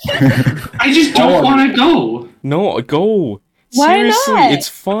 I just don't want to go. No, go. Why Seriously, not? it's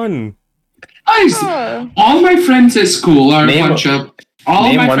fun. Guys, Oh. all my friends at school are Name- a bunch of. All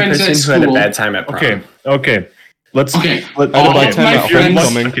Name my one friends person at who had a school. bad time at prom. Okay. Let's. Okay, Let, all bad of time my at friends.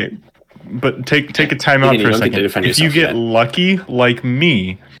 homecoming. Okay, but take a time out You for a don't get to second. defend If you yourself get yet. lucky like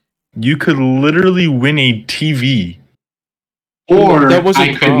me, you could literally win a TV. Or That wasn't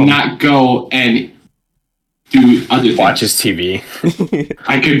I could prom. not go and do other things. Watch his TV.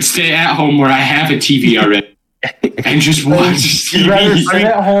 I could stay at home where I have a TV already and just watch You'd rather TV. sit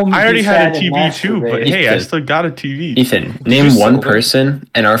at home. I already be had a sad and TV too, but masturbate. hey, I Ethan. still got a TV. Ethan, name just one said that. person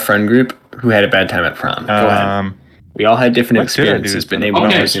in our friend group who had a bad time at prom. Go ahead. We all had different what did I do experiences, this but time? name one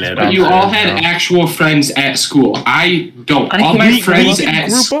Okay, person who had a but bad you time. all had actual friends at school. I don't. All my we friends can at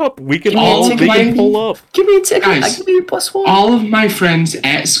group up. We can Give me a all. They ticket. can pull up. Give me a ticket. Guys. I'll give you a +1. all of my friends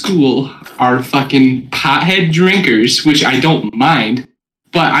at school are fucking pothead drinkers, which I don't mind,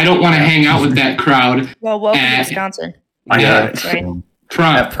 but I don't want to hang out with that crowd. Well, welcome to Eh. Wisconsin. Why Yeah. not? Sorry.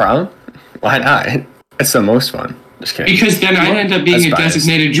 Prom. At prom? Why not? It's the most fun. Just kidding. Because then I end up being That's a biased.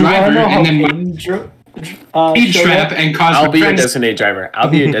 designated You wanna driver know how and then my Caden speed showed trap up? and cause I'll my be your friends designated driver. I'll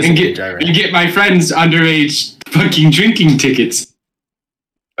be your and designated driver. get my friends underage fucking drinking tickets.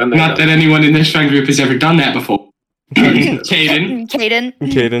 Not that anyone in this friend group has ever done that before. Caden. Caden,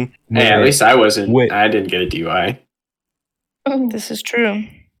 Caden. Hey, at least I wasn't. Wait. I didn't get a DUI. this is true.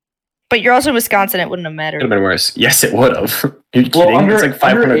 But you're also in Wisconsin. It wouldn't have Could mattered. have been worse. Yes, it would have. Are you Well, kidding? under- It's like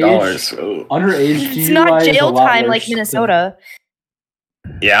 $500. Underage It's DUI not is a jail lot time worse like than- Minnesota.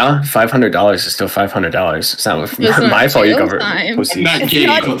 Yeah, $500 is still $500. It's not It's not my fault. You jail cover time. pussies. Not It's gay,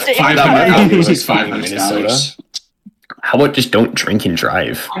 not but jail $500 time. is $500. Minnesota. How about just don't drink and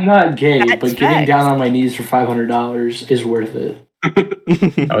drive? I'm not gay, That's but getting facts. down on my knees for $500 is worth it.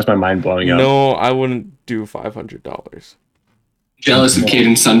 That was my mind blowing up. No, I wouldn't do $500. Jealous of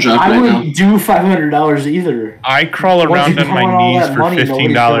Caden's sun drop I right now. wouldn't do $500 either. I crawl Once around you on come on my all knees that for money, nobody's gonna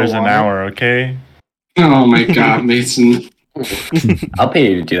 $15 an want it. hour. Okay. Oh my god, Mason. I'll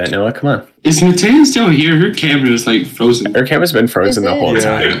pay you to do that, Noah. Come on. Is Matea still here? Her camera is like frozen. Her camera's been frozen Is the whole it?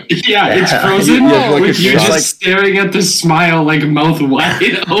 time. Yeah, it's Yeah. frozen. Yeah, like with a you shot. just staring at the smile, like mouth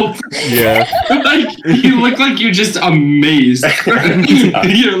wide open. Yeah. Like you look like you're just amazed.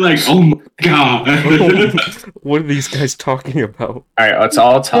 You're like, oh my god. What are these guys talking about? All right, let's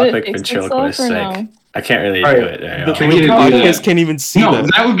all topic Did it fix ventriloquist itself or sake. no? I can't really All do right. it. There you The go. Can we do podcast that? can't even see No,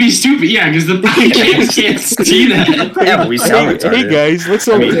 that. that would be stupid. Yeah, because the podcast can't see that. Yeah, but we sound Hey retarded. guys, let's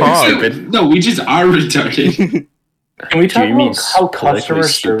all I mean, talk. stupid. No, we just are retarded. Can we talk Do you mean about how politically customer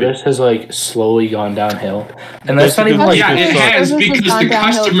stupid? service has like slowly gone downhill? And that's That's not even because like Yeah, it has Service has because gone the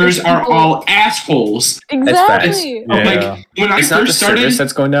downhill. customers Just are people- all assholes. Exactly. Yeah. Like when I It's not the first service started,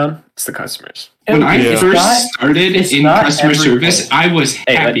 that's going down. It's the customers. when I Yeah. first started it's in not customer every service, place. I was Hey,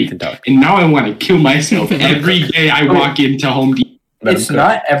 let happy, Ethan talk. and now I want to kill myself every day I walk into Home Depot. Let him it's cook.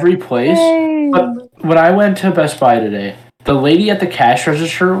 not every place. But when I went to Best Buy today, the lady at the cash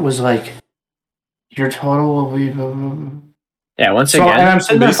register was like, "Your total will be." blah, blah, blah." Yeah, once So, and again, I'm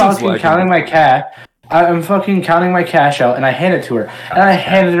sitting there Mason's fucking lagging. counting my cash. I'm fucking counting my cash out, and I hand it to her, and I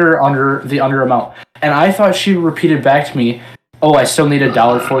handed her under amount, and I thought she repeated back to me, "Oh, I still need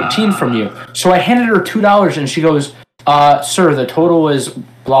 $1.14 from you." So I handed her $2, and she goes, "Sir, the total is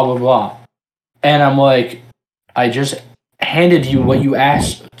blah blah blah," and I'm like, "I just handed you what you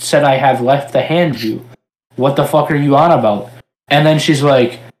said I have left to hand you. What the fuck are you on about?" And then she's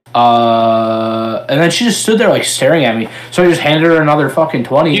like, and then she just stood there like staring at me. So I just handed her another fucking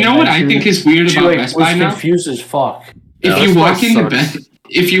 20. You know and what then I she think was- is weird she about like Best was Buy now? confused as fuck. If Best you Buy walk into sucks.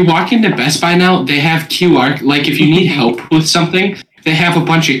 if you walk into Best Buy now, they have QR. Like if you need help with something, they have a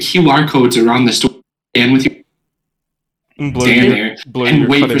bunch of QR codes around the store. And with you Blur, stand you're- there Blur, and you're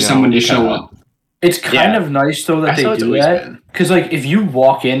wait for cutting someone out. to show up. It's kind of nice though that That's how they it's do always that. been. Because like if you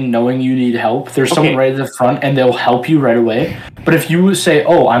walk in knowing you need help, there's someone Okay. right at the front and they'll help you right away. But if you say,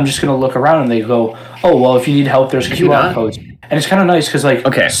 "Oh, I'm just gonna look around," and they go, "Oh, well, if you need help, there's If you're QR not- codes," and it's kind of nice because like,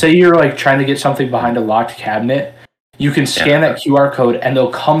 Okay. say you're like trying to get something behind a locked cabinet, you can scan that QR code and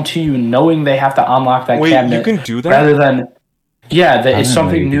they'll come to you knowing they have to unlock that Wait, cabinet. you can do that? rather than that I it's didn't know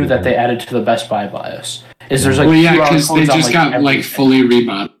something you new could do that they that. added to the Best Buy bias. Is there's like Well, yeah, QR because they codes on, just got like everything. fully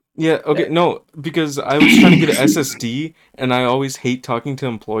remodeled. Yeah, okay, no, because I was trying to get an SSD, and I always hate talking to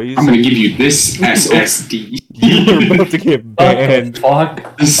employees. I'm gonna give you this SSD. You were about to get What the banned.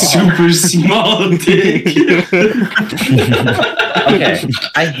 fuck? The super small dick. Okay,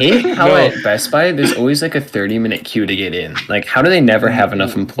 I hate how No. at Best Buy there's always like a 30-minute queue to get in. Like, how do they never have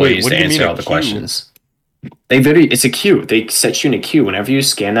enough employees what to do you mean answer a all the queue? questions? They literally, it's a queue. They set you in a queue. Whenever you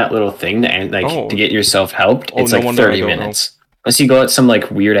scan that little thing to get yourself helped, Oh, it's no like wonder I 30 don't know. minutes. Unless you go at some like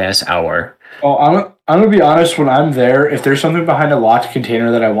weird ass hour. Oh, I'm gonna be honest. When I'm there, if there's something behind a locked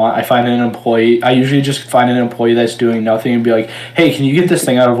container that I want, I find an employee. I usually just find an employee that's doing nothing and be like, "Hey, can you get this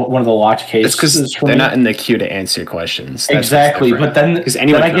thing out of one of the locked cases?" It's because for they're me?" not in the queue to answer questions. That's what's Exactly, different. but then 'Cause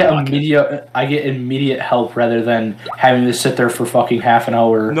anyone I can get unlock it. I get immediate help rather than having to sit there for fucking half an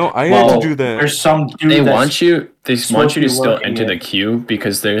hour. No, I while had to do that. There's some dude They that's- want you. They supposed want you to to be still working enter it. the queue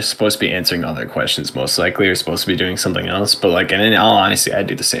because they're supposed to be answering other questions. Most likely, you're supposed to be doing something else. But like, and in all honesty, I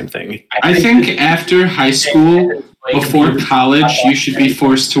do the same thing. I think after high school, before college, you should be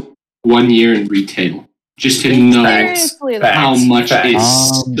forced to 1 year in retail just to know Seriously, though. how much it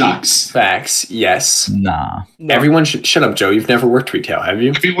Facts. sucks. Facts. Yes. Nah. Everyone should shut up, Joe. You've never worked retail, have you?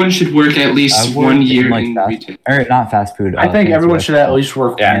 Everyone should work at least I've 1 worked year like in fast, retail. or not fast food. I think fancy everyone should at least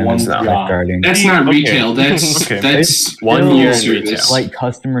work Yeah, one it's not job. lifeguarding. That's not Okay. retail. That's Okay. that's 1 Still, year in service. retail. like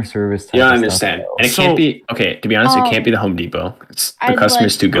customer service. Type You don't of stuff, understand. though. And it So- can't be okay. To be honest, it can't be the Home Depot. It's the I'd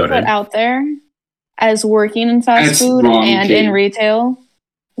customer's like too to put goaded. out there as working in fast That's food wrong, and Kate. in retail.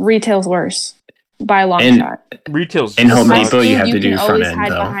 Retail's worse by a long And- shot. Retail's In Home Fast Depot, you food, have to do can front always end,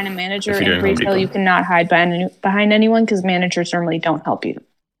 hide though, behind a manager. if you're doing In Home retail, Depot. you cannot hide behind anyone because managers normally don't help you.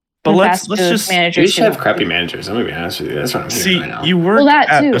 But In let's fast let's food, just You managers should have do. crappy managers. I'm gonna be honest with you. That's what I'm see. hearing right now. You work Well, that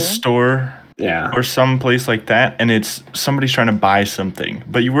at too. a store Yeah. or some place like that, and it's somebody's trying to buy something.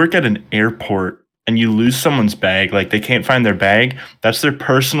 But you work at an airport and you lose someone's bag, like they can't find their bag. That's their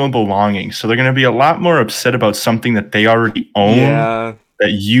personal belongings. So they're gonna be a lot more upset about something that they already own Yeah.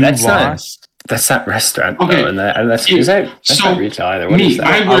 that you That's not- lost. That's not restaurant Okay. though, and that's So, not retail either. What is Me, that?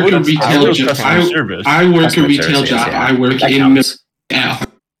 I work a wouldn't- I retail would job. customer service. I work a Customer retail services, job. yeah. I work That in counts.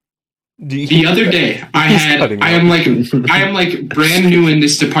 the other day. cutting I am like brand new in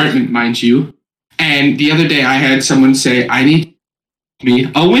this department, mind you. And the other day, I had someone say, "I need me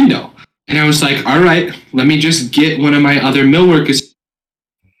a window," and I was like, "All right, let me just get one of my other mill workers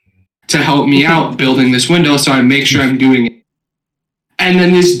to help me out building this window, so I make sure I'm doing it." And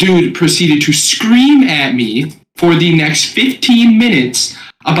then this dude proceeded to scream at me for the next 15 minutes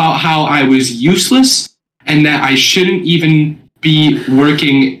about how I was useless and that I shouldn't even be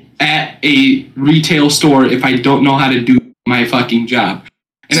working at a retail store if I don't know how to do my fucking job.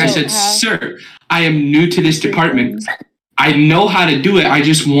 And I So, said, "Sir, I am new to this department. I know how to do it. I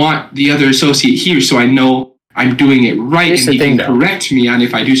just want the other associate here so I know I'm doing it right Here's and the he thing, can though. correct me on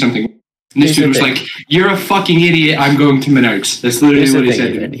if I do something." And this Here's the dude was thing. like, "You're a fucking idiot. I'm going to Menards." That's literally Here's what the he thing, said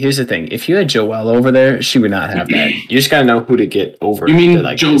to Ethan. me. Here's the thing. If you had Joelle over there, she would not have that. You just gotta know who to get over. You mean to,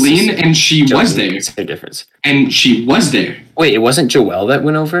 like, Jolene? assist. And she was Jolene, there. it's a difference. And she was there. Wait, it wasn't Joelle that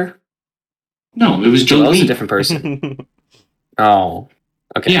went over? No, it was Joelle's a Jolene. different person. Oh.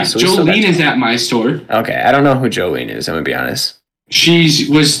 Okay. Yeah, so we still got Jolene is Joelle. at my store. Okay, I don't know who Jolene is, I'm gonna be honest. She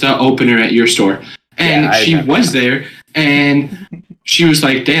was the opener at your store. And Yeah, I she remember. was there. And she was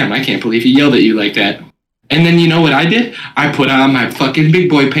like, "Damn, I can't believe he yelled at you like that." And then you know what I did? I put on my fucking big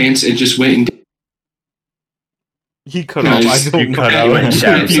boy pants and just went and did. He cut No, off. I he's- don't you know. cut He out. went and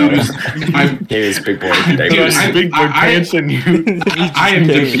shot himself. I, He was big boy. Put on Dude, his I- big boy I- pants and you. I am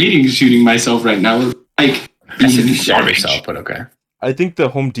debating shooting myself right now. Like, I said he being shot orange. himself, but okay. I think the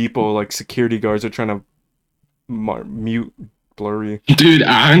Home Depot like security guards are trying to mute Blurry. Dude,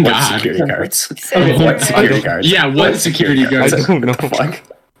 on What God. security guards? Okay. What security guards? Yeah, what security guards? I don't know. What the fuck?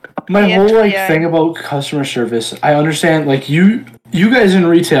 My Yeah, whole like yeah. thing about customer service, I understand like you guys in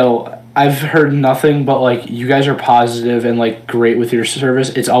retail I've heard nothing but like you guys are positive and like great with your service.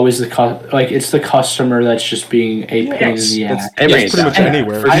 It's always it's the customer that's just being a pain in the ass. It's pretty much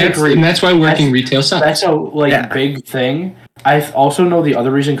anywhere. I agree, and that's why working retail sucks. That's a big thing. I also know the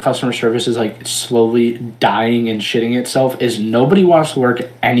other reason customer service is like slowly dying and shitting itself is nobody wants to work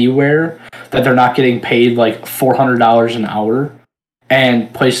anywhere that they're not getting paid like $400 an hour,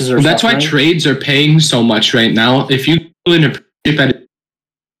 and places are. That's why trades are paying so much right now. If you go in a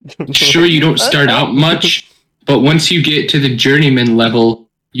sure, you don't start out much, but once you get to the journeyman level,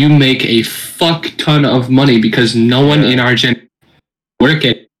 you make a fuck ton of money because no one in our generation work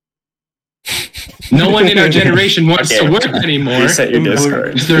it. No one in our generation wants to work anymore. Reset your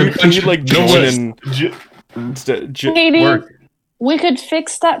Discord. There a bunch of like join and Maybe work. we could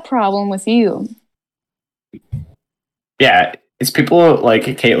fix that problem with you. Yeah, it's people like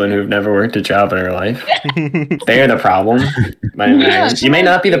Caitlin who've never worked a job in her life. They're the problem. You may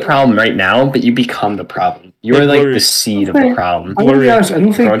not be the problem right now, but you become the problem. You are like the seed of the problem. I'm gonna be honest. I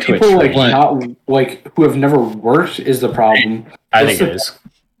don't think people who have never worked is the problem. I think it is.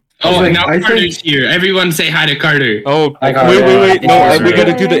 Oh, now Carter's here. Everyone say hi to Carter. Oh, wait. No, we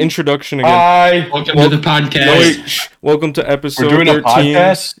gotta do the introduction again. Hi. Welcome to the podcast. No, wait. Welcome to episode 13. We're doing a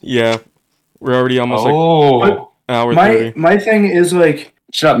podcast? Yeah. We're already almost like an hour 30. My thing is like...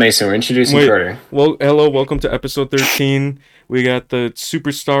 Shut up, Mason. We're introducing Carter. Well, hello. Welcome to episode 13. We got the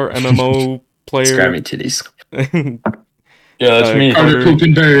superstar MMO player. Scrabby titties. Yeah, that's me. Carter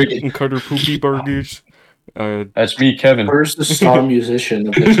Poopenberg. And Carter Poopy Burgers. That's me, Kevin. Where's the star musician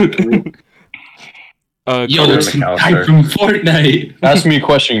of this group? Yo, it's the guy from Fortnite. Ask me a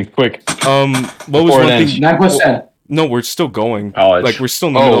question, quick. What was one thing? 9%. No, we're still going. College. Like, we're still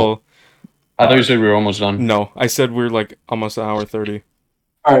in the middle. I thought you said we were almost done. No, I said we're like almost an hour 30.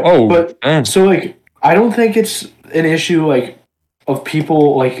 All right, but so like, I don't think it's an issue like of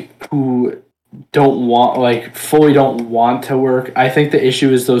people like who fully don't want to work. I think the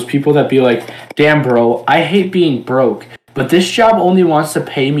issue is those people that be like, damn bro, I hate being broke, but this job only wants to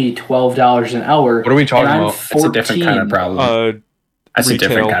pay me $12 an hour. What are we talking about? That's a different kind of problem. That's retail, a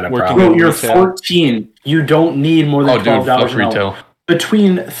different kind of working problem. Bro, you're 14. You don't need more than $12 an hour.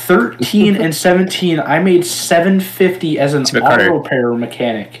 Between 13 and 17, I made $750 as an auto repair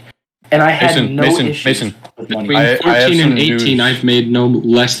mechanic. And I had no issues with money. Between 14 and 18, I've made no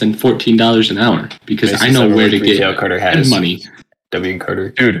less than $14 an hour because I know where to get Carter has money. W and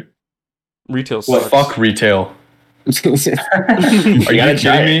Carter. Dude. Retail sucks. Fuck retail. Are you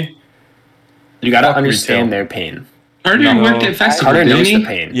kidding me? You gotta understand their pain. Carter worked at Festival, Carter knows didn't the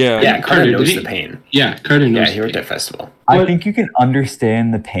pain. Yeah, Carter knows the pain. Yeah, Carter knows. Yeah, he worked at Festival. I think you can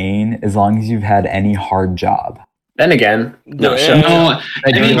understand the pain as long as you've had any hard job. Then again, no,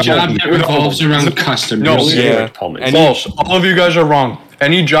 any job that revolves around customers. No, yeah. False. All of you guys are wrong.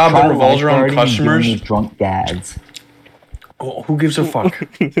 Any job that revolves around customers. Drunk dads. Oh, who gives a fuck?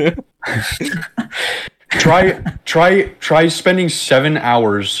 Try spending 7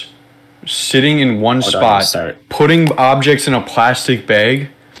 hours sitting in one spot, putting objects in a plastic bag,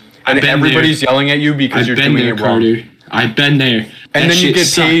 and everybody's yelling at you because you're doing it wrong. Carter. I've been there. And then you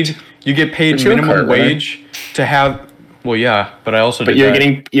get paid minimum wage to have. Well, yeah, but I also. But you're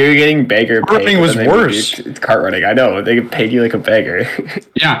getting beggar. Carting was worse. It's cart running. I know they paid you like a beggar.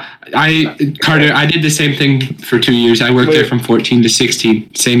 Yeah, Carter. I did the same thing for 2 years. I worked there from 14 to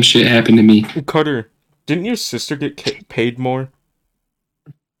 16. Same shit happened to me. Carter, didn't your sister get paid more?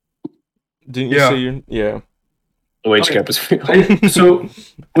 Didn't you say yeah? The wage gap is real. So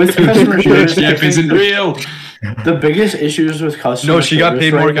with customer service, gap isn't real. The biggest issues with customer No, she got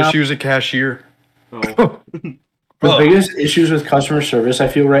paid more because she was a cashier. The biggest issues with customer service I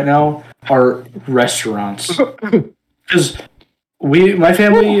feel right now are restaurants. Because my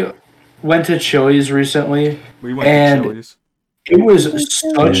family went to Chili's recently. We went to Chili's. It was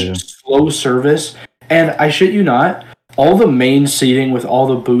such slow service, and I shit you not, all the main seating with all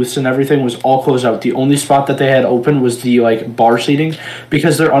the booths and everything was all closed out. The only spot that they had open was the bar seating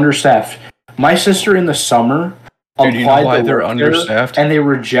because they're understaffed. My sister in the summer applied they're understaffed, and they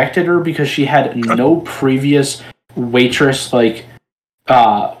rejected her because she had no previous waitress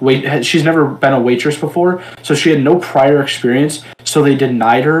she's never been a waitress before, so she had no prior experience, so they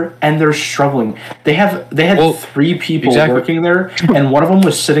denied her, and they're struggling. They had 3 people working there, and one of them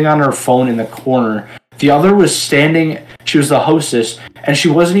was sitting on her phone in the corner. The other was standing, she was the hostess, and she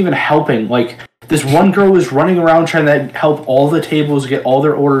wasn't even helping. This one girl was running around trying to help all the tables get all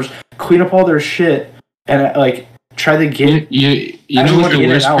their orders, clean up all their shit, and try to get you know what the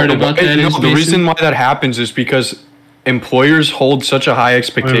worst part about that is? The reason why that happens is because employers hold such a high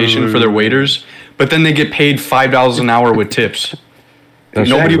expectation for their waiters, but then they get paid $5 an hour with tips.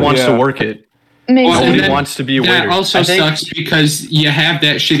 Nobody wants to Yeah. work it. Makes Well, sense. Nobody wants to be a That waiter. also I think- sucks because you have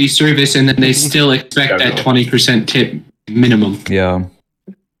that shitty service and then they still expect that 20% tip minimum. Yeah.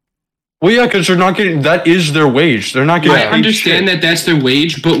 Well, yeah, because they're not getting. That is their wage. They're not getting. I understand that that's their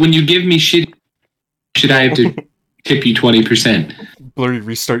wage, but when you give me shit, should I have to tip you 20%? Blurry,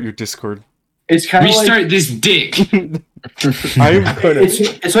 restart your Discord. It's kind of like Restart this dick. I'm gonna.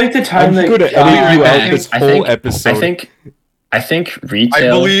 it's like the time I'm that gonna edit you out this I whole think- episode. I think I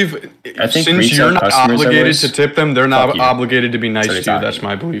retail. believe think since retail you're not customers are obligated worse. to tip them, they're not Fuck you. obligated to be nice So to they're you. That's talking.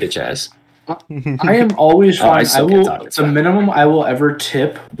 my belief. Bitch ass. I am always Oh, I fine. I still get will. talk, it's The fine. minimum I will ever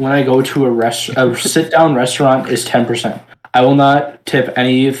tip when I go to a sit down restaurant is 10%. I will not tip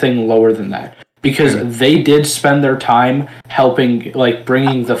anything lower than that because they did spend their time helping, like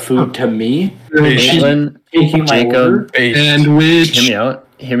bringing the food to me, Caitlin, taking my order. Jacob, And which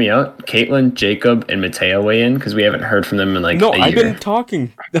hear me out. Caitlin, Jacob, and Mateo weigh in because we haven't heard from them in like No, a I've year. been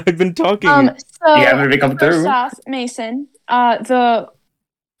talking. I've been talking. So You haven't come first through. off, Mason, the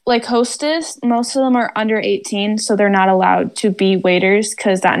like hostess, most of them are under 18, so they're not allowed to be waiters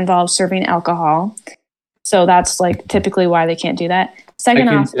because that involves serving alcohol. So that's like typically why they can't do that. I Second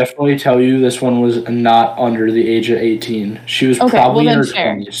can off, definitely tell you this one was not under the age of 18. She was Okay, probably well in her then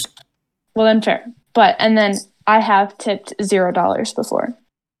fair. 20s. well then fair. But and then I have tipped $0 before.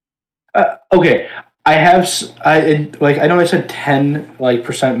 Okay, I have. I know I said 10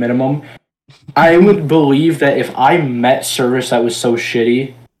 percent minimum. I would believe that if I met service that was so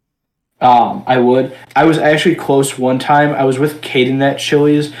shitty, I would. I was actually close one time. I was with Caden at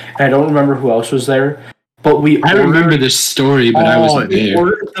Chili's, and I don't remember who else was there. But I remember this story, but I wasn't we there.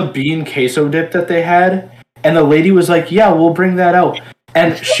 ordered the bean queso dip that they had, and the lady was like, "Yeah, we'll bring that out."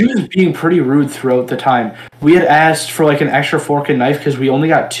 And she was being pretty rude throughout the time. We had asked for like an extra fork and knife because we only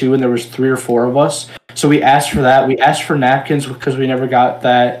got 2 and there was 3 or 4 of us. So we asked for that. We asked for napkins because we never got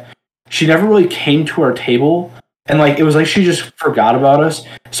that. She never really came to our table. And like it was like she just forgot about us.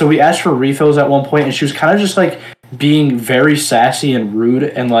 So we asked for refills at one point and she was kind of just like being very sassy and rude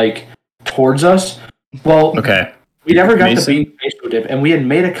and like towards us. Well, Okay. we never got Mason? the bean queso dip, and we had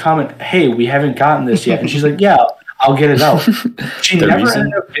made a comment, "Hey, we haven't gotten this yet." And she's like, "Yeah, I'll get it out." She The never reason-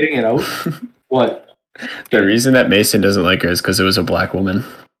 ended up getting it out. What? The reason that Mason doesn't like her is because it was a black woman.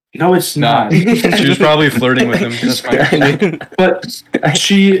 No, it's Nah. not. She was probably flirting with him. That's fine. But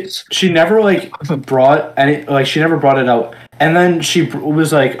she never like brought any like she never brought it out. And then she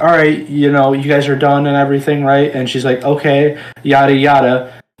was like, "All right, you guys are done and everything, right?" And she's like, "Okay, yada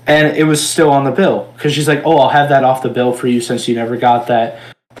yada." And it was still on the bill because she's like, "Oh, I'll have that off the bill for you since you never got that."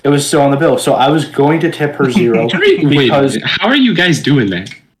 It was still on the bill, so I was going to tip her $0 Wait, because how are you guys doing that?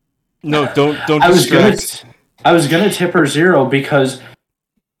 No, don't I was distract. gonna tip her $0 because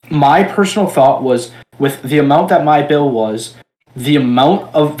my personal thought was with the amount that my bill was, the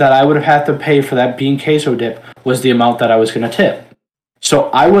amount of that I would have had to pay for that bean queso dip was the amount that I was gonna tip. So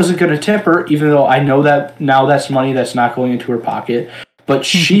I wasn't gonna tip her, even though I know that now that's money that's not going into her pocket. But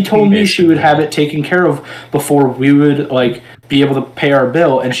she told me she would have it taken care of before we would like be able to pay our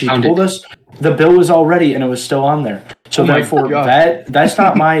bill, and she Found told us the bill was all ready and it was still on there. So Oh my therefore, God. that's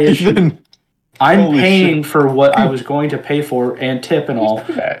not my issue. I'm Holy paying for what I was going to pay for and tip and all,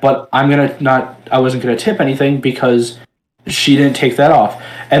 but I wasn't gonna tip anything because she didn't take that off.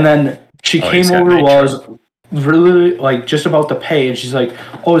 And then she Oh, came he's got over night while I was really like just about to pay, and she's like,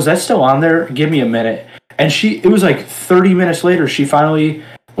 "Oh, is that still on there? Give me a minute." And it was like 30 minutes later, she finally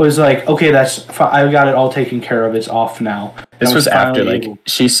was like, "Okay, that's I got it all taken care of. It's off now." This And was after finally like able-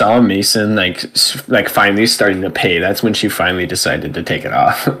 she saw Mason like finally starting to pay. That's when she finally decided to take it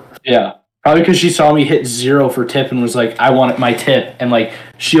off. Yeah. Probably because she saw me hit 0 for tip and was like, "I want my tip." And like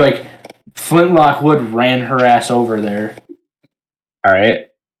she like Flintlock Wood ran her ass over there. All right,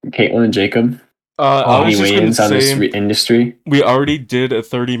 Caitlin and Jacob. I was Any just gonna weigh-ins on this say, industry? we already did a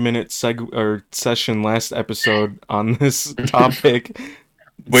 30-minute session last episode on this topic.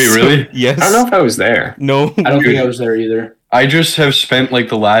 Wait, really? Yes. I don't know if I was there. No. I don't think I was there either. I just have spent like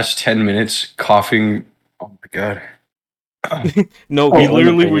the last 10 minutes coughing. Oh my god. No, we on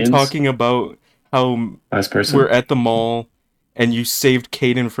literally were opinions? talking about how Last person. we're at the mall and you saved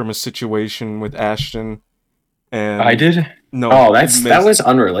Caden from a situation with Ashton. And I did? No. Oh, you that missed- was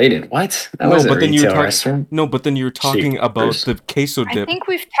unrelated. What? That No, was a but then you were retail talking- restaurant. No, but then you were talking about Jeepers. the queso I dip. think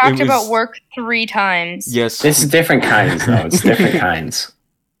we've talked It about was- work 3 times. Yes. It's different kinds, though. It's different kinds.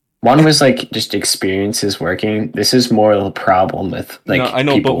 One was like just experiences working. This is more of a problem with like no, I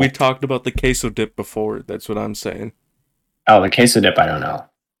know, people. but we talked about the queso dip before. That's what I'm saying. Oh, the queso dip. I don't know.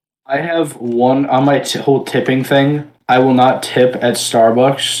 I have one on my whole tipping thing. I will not tip at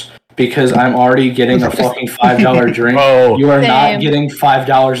Starbucks because I'm already getting a fucking $5 drink. Oh, You are Same. not getting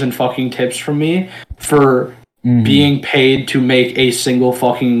 $5 in fucking tips from me for being paid to make a single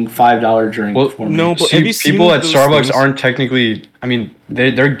fucking $5 drink Well, for me. no, but have you seen people at those Starbucks things? aren't technically. I mean,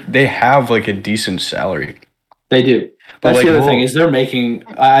 they have like a decent salary. They do. But, That's like, the other thing well- is they're making.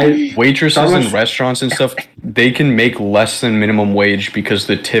 Waitresses in Starbucks- restaurants and stuff, they can make less than minimum wage because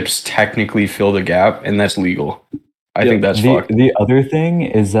the tips technically fill the gap, and that's legal. I think that's fucked. The other thing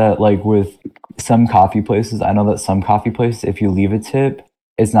is that like with some coffee places, I know that some coffee places, if you leave a tip,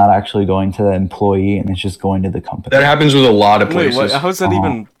 it's not actually going to the employee and it's just going to the company. That happens with a lot of Wait, places. what? How's that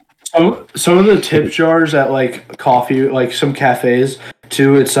even? Some of the tip jars at like coffee, like some cafes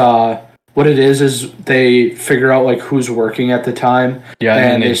too. It's what it is they figure out like who's working at the time. Yeah, and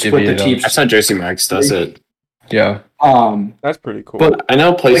then they split the divvy it up. tips. that's how Jersey Mike's does it. Yeah. That's pretty cool. But I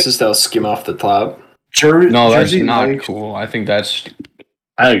know places that'll skim off the top. No, that's Jersey not Mike's, cool. I think that's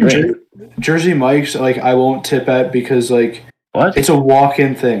I agree. Jersey Mike's, like I won't tip at because like What? it's a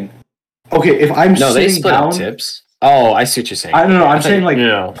walk-in thing. Okay, if I'm No, they sitting split down, up tips. Oh, I see what you're saying. I don't know. I'm thought- saying like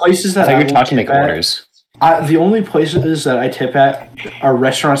no. places I that think I you're won't talking tip make at, orders. the only places that I tip at are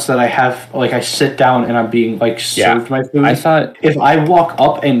restaurants that I have like I sit down and I'm being like Yeah. served my food. I thought If I walk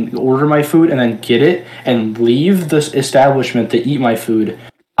up and order my food and then get it and leave this establishment to eat my food,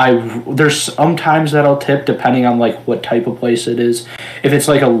 there's sometimes that I'll tip depending on like what type of place it is. If it's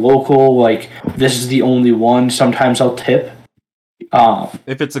like a local, like this is the only one, sometimes I'll tip.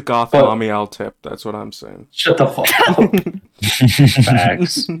 If it's a goth but- mommy, I'll tip. That's what I'm saying. Shut the fuck up.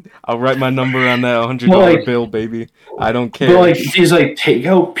 facts. I'll write my number on that $100 Well, like- bill, baby. I don't care. But like these like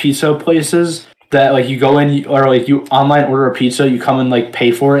takeout pizza places that like you go in or like you online order a pizza, you come and like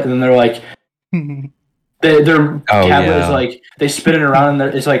pay for it, and then they're like their tablet is like they spin it around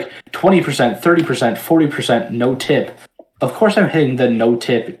and it's like 20%, 30%, 40%, no tip. Of course, I'm hitting the no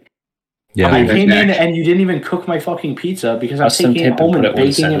tip. Yeah, I that's came in next. and you didn't even cook my fucking pizza because I'm Custom taking it tip home and and put it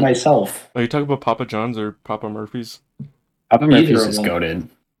baking it 1 myself. Are you talking about Papa John's or Papa Murphy's? Papa Either Murphy's of is them. goated.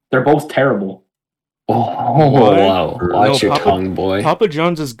 They're both terrible. Oh, What? wow. Watch No, your Papa- tongue, boy. Papa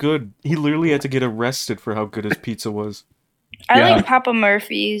John's is good. He literally had to get arrested for how good his pizza was. I Yeah. like Papa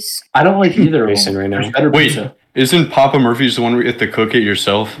Murphy's. I don't like either of Mason them. right now. There's better Wait. pizza. Isn't Papa Murphy's the one where you have to cook it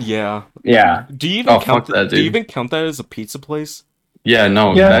yourself? Yeah. Yeah. Do you even Oh, count fuck that, Do you dude. even count that as a pizza place? Yeah,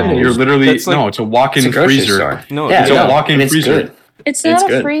 no. Yeah, that, it you're is. literally That's like- it's a walk-in It's a grocery freezer. store. No, Yeah, it's a no, walk-in and it's freezer. good. It's It's not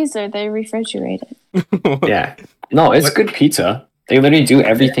a good. freezer. They refrigerate it. Yeah. No, it's good pizza. They literally do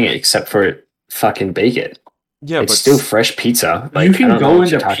everything except for fucking bake it. Yeah, It's but still fresh pizza. Like, you I can don't know go what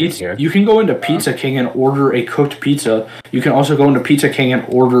you're into talking pizza. here. You can go into Pizza King and order a cooked pizza. You can also go into Pizza King and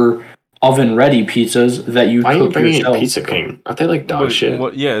order oven ready pizzas that you Why are you cook bringing yourself. in Pizza King? Aren't they like dog what, shit?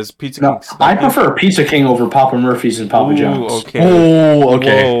 What, yeah, is Pizza No, King stuff? I prefer Pizza King over Papa Murphy's and Papa Ooh, John's. okay. Oh,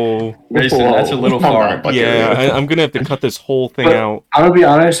 okay. Whoa. Mason, that's a little Come far. on, Bucky. Yeah, I'm gonna have to cut this whole thing But- out. I'm gonna be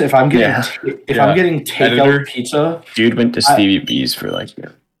honest. If I'm getting Yeah. Yeah. I'm getting takeout Editor. pizza, Dude went to Stevie B's for like.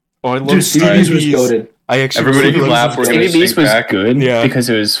 Oh, I love dude, Stevie's was goaded. I actually Everybody really laugh. We're gonna Stevie B's sink was back. good Yeah. because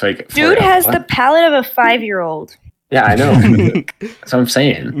it was like. Dude for- has what? the palate of a 5-year-old. Yeah, I know. That's what I'm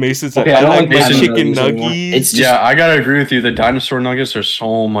saying. Mason's Okay, like, I I don't like like my Mason- chicken nuggets anymore. nuggies. It's just Yeah, I gotta agree with you. The dinosaur nuggets are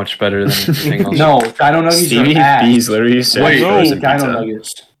so much better than anything else. No, Dino Nuggies Stevie are ass. B's literally serves Wait, frozen Dino pizza.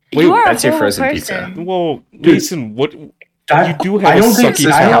 Nuggets. Wait, you are that's a your horrible frozen person. pizza. Whoa, Mason, what? You do have I a don't think sucky This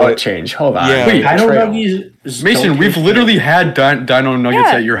is how palate. it changed. Hold on. Yeah. Wait, Dino Betrayal. Nuggies. Mason, don't we've taste literally had Dino Nuggets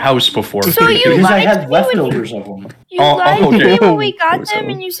Yeah. at your house before. So you good. Because I liked had me when leftovers of them. you Oh, liked okay. me when we got So- them,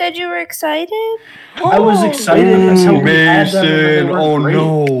 and you said you were excited. I was excited until we had them. And they Mason, weren't oh great.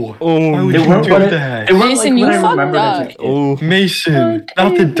 no. Oh, Why would They you weren't do what it- that? They weren't Jason, like you what I fucked remembered as a up. kid. oh. Mason,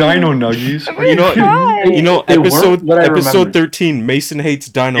 not the Dino Nuggies. You know, you know, They weren't episode what I episode remembered. 13. Mason hates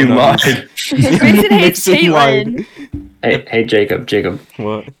Dino You Nuggets. lied. Mason hates Mason lied. Caitlin. Hey, Jacob,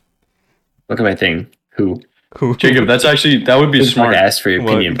 What? look at my thing. Who? Who? Jacob, that would be Who's smart. like ask for your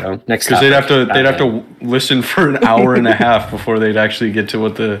What? opinion, bro? Next Because they'd have topic. to listen for an hour and a half before they'd actually get to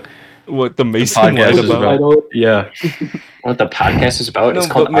what the What the Mason podcast lied is about? about. Yeah. What the podcast is about? No, It's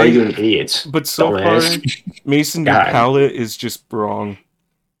called but maybe- Arguing Idiots. But so Dumbass. far, Mason, your God. palate is just wrong.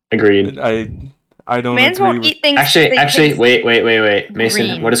 Agreed. I don't Mans agree won't with. eat things. Actually, that taste wait. Mason,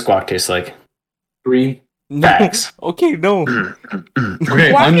 green. what does guac taste like? Green. No. Facts. Okay, no.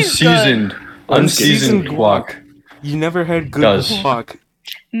 Okay, Guac is good. unseasoned Unseasoned guac. You never had good Does. guac.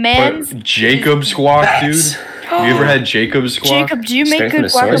 Mans. Jacob's guac, dude. Have you ever had Jacob's guac? Jacob, do you make Straight from good the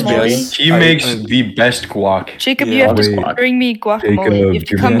source, baby. guacamole? He I- makes I- the best guac. Jacob, Yeah. you have to Wait. bring me guacamole. Jacob, you have to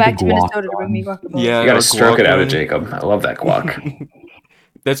you're come gonna back have to guac Minnesota to bring me guacamole. Yeah, You gotta or stroke it out of guac. Jacob. I love that guac.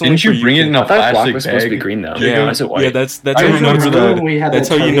 That's only Didn't you for bring it in I a thought block plastic was supposed to be bag? green though. Yeah, Why is it white? yeah. That's I how you know it's remember good. when we had That's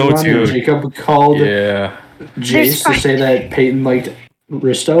that how you know it's Tony run, good. Jacob called Yeah. Jace to say that Peyton liked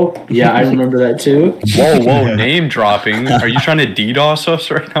Risto. Yeah, I remember that too. Whoa, name dropping. Are you trying to DDoS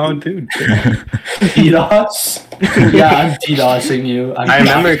us right now, dude? DDoS? Yeah, I'm DDoSing you. I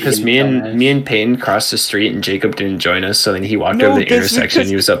remember because me and Payne crossed the street and Jacob didn't join us, so then he walked No, over the that's intersection. because-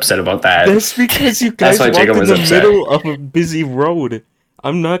 He was upset about that. That's because you That's guys why walked Jacob in was the upset. middle of a busy road.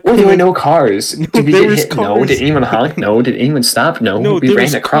 I'm not. Well, there were coming- no cars. No, Did we there get was hit? No. cars. Did anyone honk? No. Did anyone stop? No. No, We there ran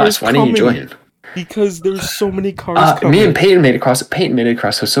was across. cars Why didn't you coming. join? Because there's so many cars coming. Me and Peyton made it across. Peyton made it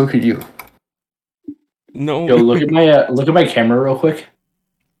across, so could you. No. Yo, look at my camera real quick.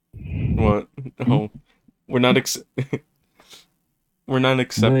 What? No. We're not we're not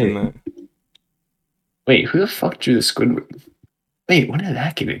accepting that. Wait, who the fuck drew the Squidward? Wait, when did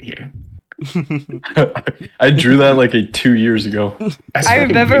that get in here? I drew that like 2 years ago. I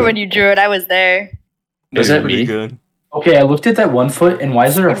remember when you drew it. I was there. Was that pretty me? good. Okay, I looked at that one foot, and why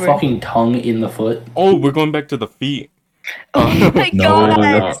is there a Squidward. fucking tongue in the foot? Oh, we're going back to the feet. Oh my No,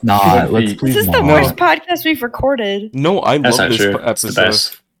 god. it's not. Let's This please This is the not. worst podcast we've recorded. No, I That's love not this true. episode. It's the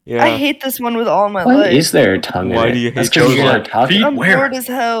best. Yeah. I hate this one with all my Why life. is there a tongue Why in it? do you That's hate because Joe's you're like, not talking. I'm Where? bored as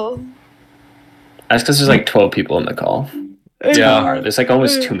hell. That's because there's like 12 people in the call. Yeah. There's like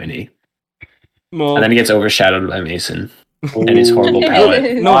almost too many. Well, And then he gets overshadowed by Mason and his horrible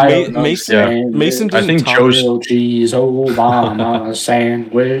palette. no, I Ma- don't Mason. understand Mason this. didn't I think talk. Joe's- Grilled cheese, Obama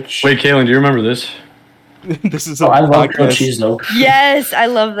sandwich. Wait, Kaylin, do you remember this? This is a Oh, I love grilled podcast. cheese though. Yes, I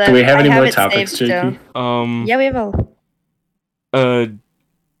love that. Do we have any I more it topics, saved, Jakey? Joe. Yeah, we have a.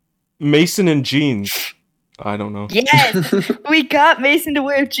 Mason and jeans. I don't know. Yes, we got Mason to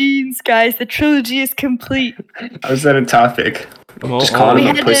wear jeans, guys. The trilogy is complete. How's that a topic? Well, Just calling We him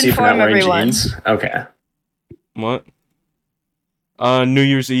had a to pussy for not inform wearing everyone. jeans? Okay. What? New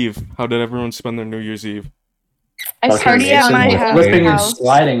Year's Eve. How did everyone spend their New Year's Eve? I Fucking started Party at Mason my with house. Flipping and House.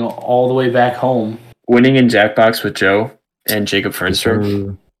 sliding all the way back home. Winning in Jackbox with Joe and Jacob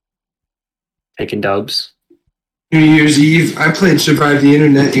Fernstrom. Uh, Taking dubs. New Year's Eve, I played Survive the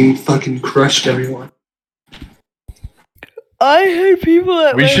Internet and fucking crushed everyone. I hate people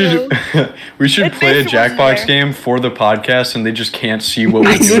at We my should house. we should And play a Mason wasn't Jackbox there. game for the podcast, and they just can't see what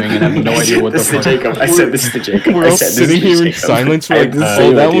we're doing and have no idea what the This is fuck. Jacob. I said this to Jacob. We're I all said this sitting to here in Jacob. silence. I We're had like, the oh,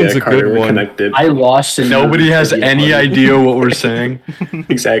 same that idea, one's a Carter, good we're one. Connected. I lost in Nobody has any idea what we're saying.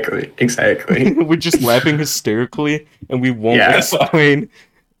 Exactly. Exactly. We're just laughing hysterically, and we won't Yeah. explain.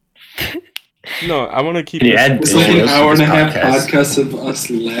 No, I want to keep. Can you this- add It's like an videos to hour and this a half podcast? podcast of us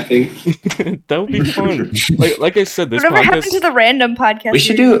laughing. That would be fun. Like I said, this Whatever happened to podcast. the random podcast? We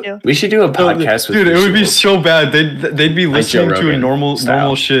should used do. to We should do a podcast with Dude, it would be visuals. so bad. They'd be Like Joe listening to a Rogan normal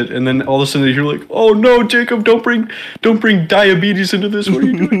style. shit, and then all of a sudden they hear like, "Oh no, Jacob, don't bring diabetes into this. What are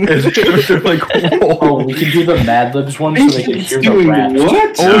you doing?" And they're like, "Whoa." Oh, we can do the Mad Libs one so they can He's hear the doing rap.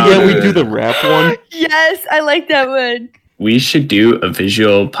 what? Oh yeah, we No. do the rap one. Yes, I like that one. We should do a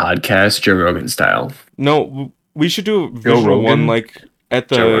visual podcast, Joe Rogan style. No, we should do a visual Rogan? one, like at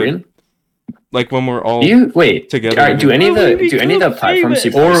Joe the Rogan. like when we're all. Do you wait? together All right. Do any of Oh, the we do any of the become platforms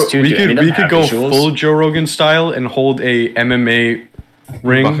you famous. Or post to? we do any could of them we could have go visuals? full Joe Rogan style and hold a MMA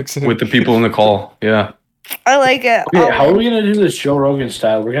ring Boxing. with the people in the call. Yeah. I like it. Okay, how are we gonna do this Joe Rogan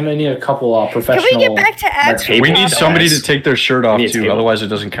style? We're gonna need a couple Can professional. we get back to actual? table. We need Guys. somebody to take their shirt off We need a too, table. otherwise it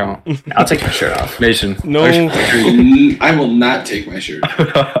doesn't count. I'll take my shirt off. Mason. No. I will not take my shirt.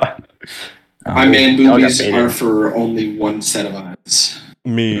 My um, man y'all got boobies baited. are for only one set of eyes.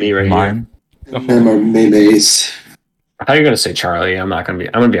 Me right mine. Them are mayonnaise. I thought you were gonna say Charlie. I'm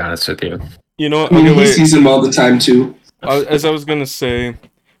gonna be honest with you. You know, I mean, okay, he wait. sees them all the time too. As I was gonna say,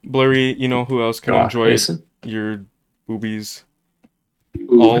 Blurry. You know who else can Go off, enjoy Mason. your boobies?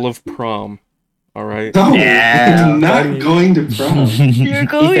 Ooh. All of prom. All right. No, Yeah. I'm not going to prom. You're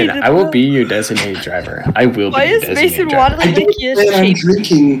going Ethan, to I will the- be your designated driver. I will Why be your is designated Mason driver. waddling I like don't he is plan on cheap?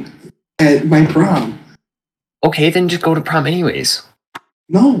 drinking at my prom. Okay, then just go to prom anyways.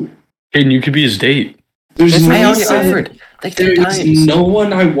 No, Hayden, you could be his date. there's I no already one- offered like 3 There's times. no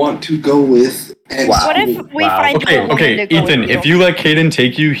one I want to go with. At Wow. What if we Wow. find Okay, a woman okay, to go Ethan, with if you let Caden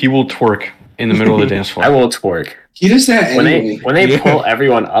take you, he will twerk in the middle of the dance floor. I will twerk. He does that When anyway. they Yeah. pull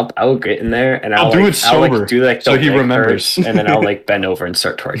everyone up, I will get in there and I'll I'll do like, it sober, do like so the he leg remembers. curves, and then I'll like bend over and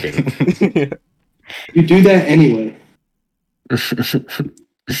start twerking. You do that anyway.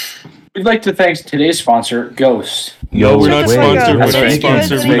 We'd like to thank today's sponsor, Ghost. No, we're Yo, not wait, sponsored. We're that's not right.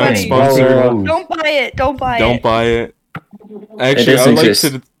 sponsored. We're not Wait. sponsored. Don't buy it. Don't buy Don't it. buy it. Actually, does I'd like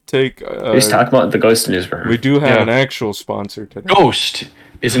exist. to take. He's talking about the ghost in his room. We do have Yeah. an actual sponsor today. Ghost.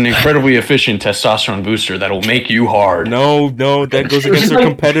 is an incredibly efficient testosterone booster that'll make you hard. No, that goes against our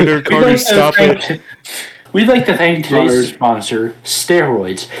competitor. Carter, stop it. We'd like to thank today's sponsor,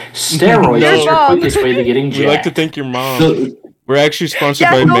 steroids. Steroids is your quickest way to getting jacked. We'd like to thank your mom. We're actually sponsored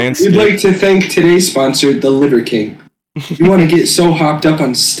by Manscaped. We'd like to thank today's sponsor, the Liver King. You want to get so hopped up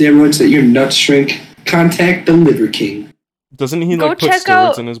on steroids that your nuts shrink? Contact the Liver King. Doesn't he put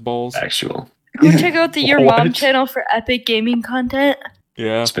steroids in his balls? Actual. Go check out the Your Mom channel for epic gaming content.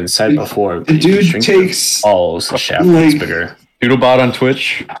 Yeah. It's been said before. The dude takes balls, the shaft is bigger. Doodlebot on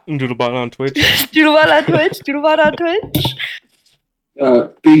Twitch. Doodlebot on Twitch. Doodlebot on Twitch.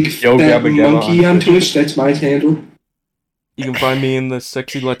 Big fat monkey on Twitch. That's my handle. You can find me in the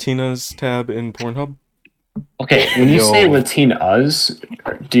Sexy Latinas tab in Pornhub. Okay, when you say Latinas,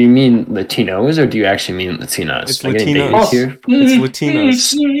 do you mean Latinos or do you actually mean Latinas? It's Latinas. It's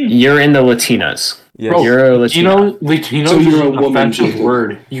Latinas. You're in the Latinas. Yes. Bro, you're a Latino. Latino So you're a is an woman, offensive Jacob.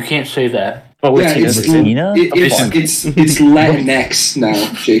 word. You can't say that. But Yeah, Latinas it's Latinx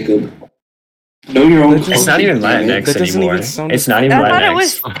now, Jacob. Know your own. It's not even Latinx That doesn't anymore. even sound- It's not even I thought Latinx. it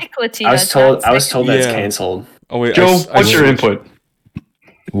was thick Latina. I was told that it's canceled. Oh wait, Joe, what's your input?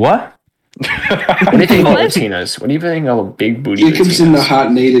 What? What do you think about Latinas? What do you think of big booty Jacob's in the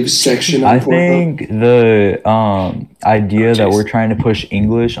hot native section. I On Pornhub. think the idea that we're trying to push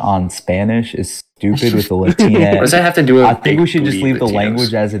English on Spanish is stupid with the Latina. What does that have to do with I think we should just big leave the booty language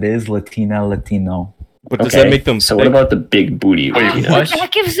Latinos? as it is, Latina, Latino. But does that make them So what thick? about the big booty Latinos?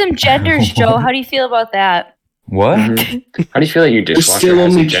 That gives them genders, Joe. How do you feel about that? What? Mhm. How do you feel that your We're dishwasher still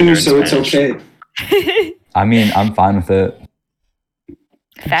has only a gender two, in so it's Spanish? okay. I mean, I'm fine with it.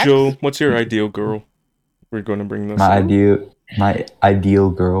 Facts? Joe, what's your ideal girl? We're going to bring this My up. ideal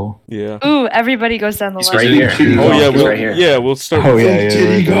girl. Yeah. Ooh, everybody goes down the He's line. right here. Oh yeah, He's we'll, right here. yeah, we'll start. Oh with yeah,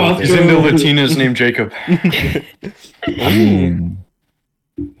 Titty yeah. golf. Right, He's into Latinas named Jacob.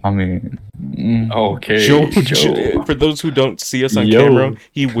 I mean. Okay. Joe, for those who don't see us on Yo. camera,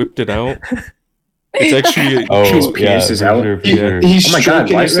 he whipped it out. It's actually His Oh, penis yeah, is for out. sure, for Yeah. sure. He's Oh my god,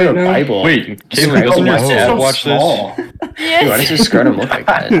 stroking why it is there right a now. Bible? Wait, Caitlin, Right doesn't your now. dad so watch this? small. Dude, why does his scrotum look like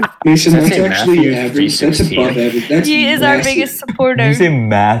that? Mason, Does that that's say actually Matthew average. That's 3:16? above average. That's He is our massive. biggest Did supporter. you say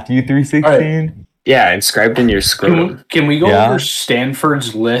Matthew 3:16? Yeah, inscribed in your scrotum. Can we go Yeah. over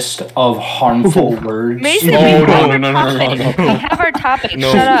Stanford's list of harmful words? Mason, Oh, we no, have no, our no, no, topic. no, We have our topic.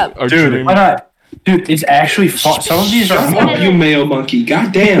 no, Shut up. our Dude, dream- Why not? Dude, it's actually fun. Some of these are Fuck fun. you, male monkey.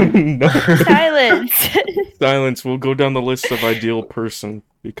 Goddamn. No. Silence. Silence. We'll go down the list of ideal person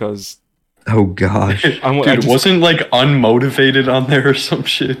because Oh gosh. I Dude, just, wasn't like unmotivated on there or some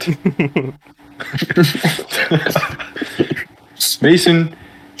shit? Mason,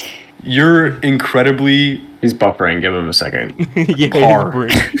 you're incredibly. He's buffering. Give him a second. yeah, Car.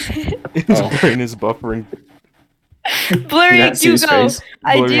 his brain is buffering. Blurry Did you not see his Hugo. face?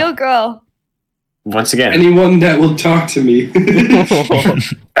 Ideal girl. Once again, Anyone that will talk to me.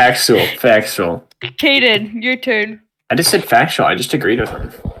 factual. Kaden, your turn. I just said factual. I just agreed with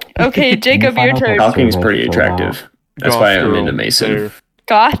him. Okay, Jacob, your turn. Talking's pretty attractive. That's Goth why I'm girl into Mason. there.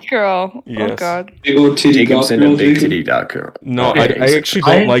 Goth girl. Oh Yes. god. Big old titty golf Jacob's into girl, big Jacob. titty dot girl. No, Okay, I actually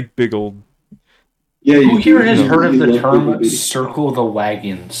don't I- like big old. Yeah, Who here has you heard of the love term big circle the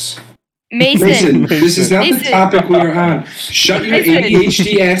wagons? Mason. Mason, this is not the Mason. topic we are on. Shut your Mason.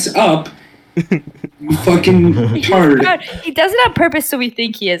 ADHD ass up. You fucking retard. He does it on purpose so we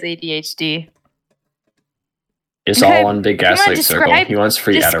think he has ADHD. It's Okay, all one big come on, gaslight circle. describe- He wants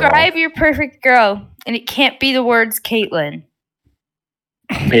free Describe Adderall. your perfect girl, and it can't be the words Caitlin.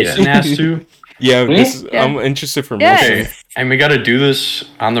 Mason has to. Yeah, Me? this, Yeah. I'm interested for Yes. Mason. Okay, and we got to do this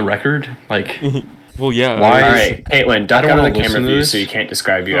on the record. Like, Well, yeah. Why- All right, Caitlin, duck I don't out of wanna the camera listen to view this. so you can't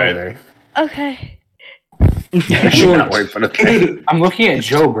describe you either. Okay. Should not work, but okay. I'm looking at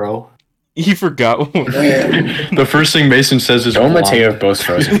Joe, bro. He forgot. the first thing Mason says is Joe and blonde. Mateo both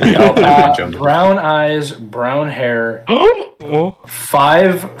frozen. Oh, jump. Brown eyes, brown hair, Oh,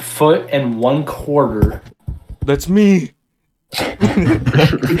 5'1¼ that's me. I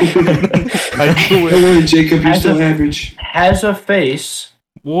do Don't it. worry, Jacob, you're As still a- average. has a face.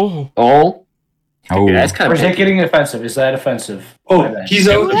 Whoa. Oh, Oh, yeah, that's kind Or of is that getting offensive? Is that offensive? My Oh, bad. he's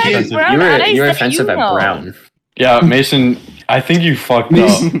Who out. has He, brown eyes you're that offensive you at know? brown. Yeah, Mason, I think you fucked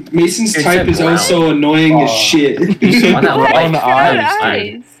up. Mason's It's type a is brown. also annoying as Oh. shit. Why not What? Brown white? Brown eyes.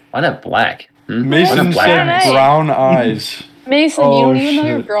 eyes. Why not black? Hmm? Why Mason not black? Brown eyes. said brown eyes. Mason, Oh, you don't even know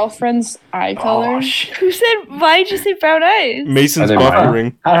your shit. girlfriend's eye color. Oh, shit. Who said? Why'd you say brown eyes? Mason's Are they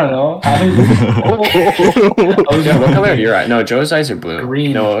buffering. I don't know. Yeah, what color are your eyes? No, Joe's eyes are blue.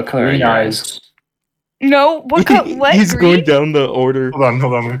 Green. No, what color are Green your eyes. No. What? What? He's green? going down the order. Hold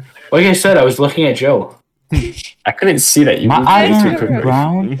on. Like I said, I was looking at Joe. I couldn't see that. You My moved eyes way too aren't quickly.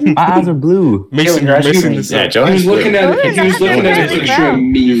 brown. My eyes are blue. Mason, you're actually- Mason, this Yeah, up. Joe He has was looking blue. at he was looking at a Those are picture of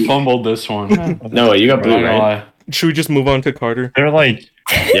brown. me. Fumbled this one. No, you got Not blue, gonna right? lie. Should we just move on to Carter? They're like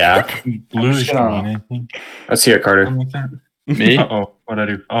Yeah. bluish just gonna- green, I think. Let's hear it, Carter. Something like that. Me? Uh-oh, what'd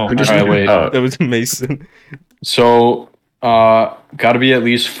I do? Oh, Who just- Alright, wait. Oh, That was Mason. So, gotta be at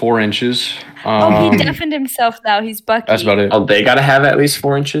least 4 inches. Oh, he deafened himself now. He's Bucky. That's about it. oh, they gotta have at least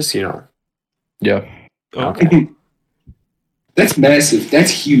 4 inches. You know. Yeah. Okay. That's massive.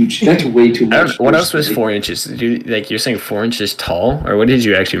 That's huge. That's way too much. What else was 4 inches? Did you like you're saying 4 inches tall, or what did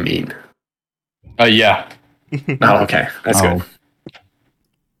you actually mean? Yeah. Oh, okay, that's Oh. good.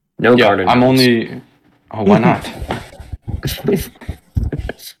 No Yeah. garden. I'm gnomes. only. Oh, why not?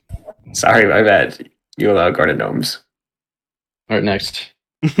 Sorry, my bad. You allow garden gnomes. All right, next.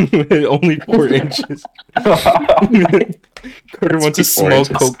 Only 4 inches. Carter wants a 4 small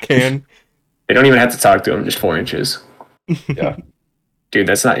inches. Coke can. They don't even have to talk to him. Just 4 inches. Yeah. Dude,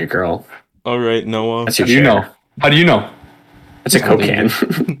 that's not your girl. All right, Noah. That's How your do you chair. know? How do you know? That's a Oh, Coke thank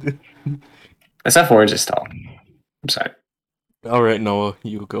can. That's not 4 inches tall. I'm sorry. All right, Noah,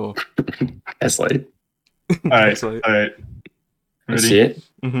 you go. That's late. all right, That's right. all right. Let's Ready? see it.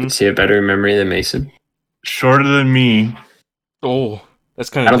 Mhm. See a better memory than Mason. Shorter than me. Oh, that's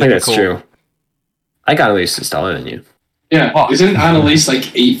kind I of don't think that's true. I got at least is taller than you. Yeah. Oh. Isn't Annalise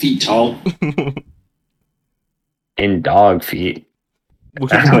like 8 feet tall? In dog feet.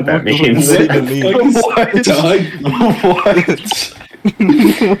 What, I don't know what that means. What does that even mean? What? Dog.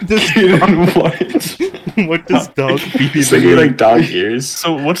 What? What does dog feet It's even like, mean? like dog ears.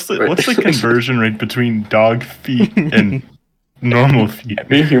 So what's the conversion rate between dog feet and normal feet?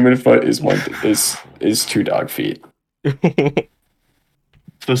 Every human foot is is 2 dog feet.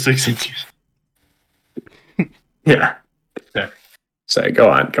 So 6 inches. Yeah. Yeah. So go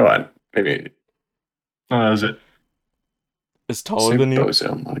on. Maybe Oh, that was it. Is taller than you? bozo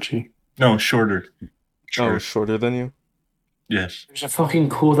emoji. No, shorter. Oh, shorter than you? Yes. There's a fucking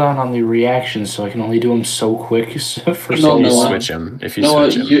cooldown on the reactions, so I can only do them so quick. For No, so You no, long. switch them. If you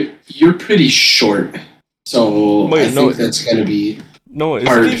Noah, switch them. you're pretty short, so Wait, I no, think that's gonna be. No, is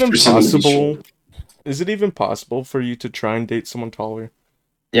Hard it even for someone to be possible? short. Is it even possible for you to try and date someone taller?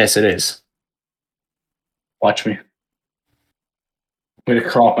 Yes, it is. Watch me. I'm gonna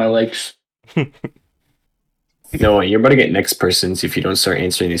crawl up my legs. No, you're about to get next persons if you don't start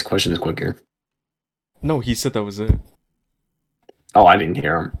answering these questions quicker. No, he said that was it. Oh, I didn't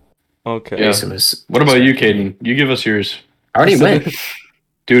hear him. Okay. Yeah. Mason was- What about you, Caden? You give us yours. I already went.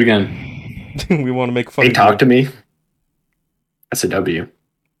 Do it again. We want to make fun They of talked to you. me. That's a W.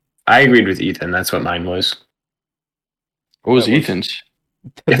 I agreed with Ethan. That's what mine was. What was That was- Ethan's?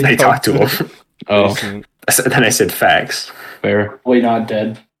 If they talked to him. Oh, Mason. Then I said facts. fair. Wait, not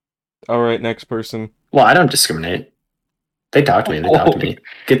dead. All right, next person. Well, I don't discriminate. They talk to me. They talk to me.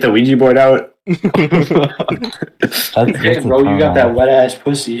 Get the Ouija board out. That's Hey, a bro, you turn got that on. wet ass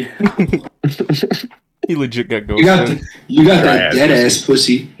pussy. He legit got You got ghosted. that dead ass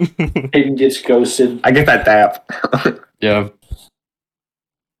pussy. Hayden gets ghosted. I get that tap. Yeah.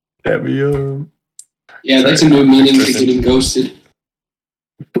 That me, Yeah, that's a new meaning for getting ghosted.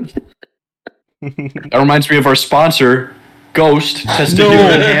 That reminds me of our sponsor, Ghost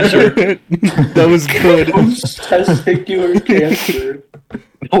Testicular Enhancer. That was good. Testicular cancer.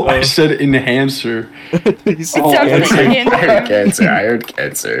 Oh, I said enhancer. He said Oh, Sounds cancer. like I heard cancer. cancer. I heard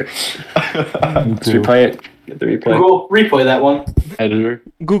cancer. Me Let's too. replay it. Get the replay. Google, replay that one. Editor.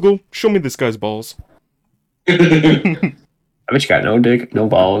 Google, show me this guy's balls. I bet you got no dick, no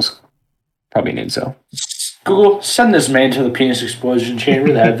balls. Probably an incel. Google, send this man to the penis explosion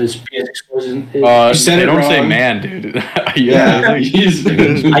chamber that this penis explosion is. You said They it don't say wrong. man, dude. Yeah,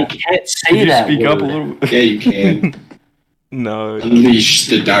 I can't say Can you that speak word. up a little? yeah, you can. No. Unleash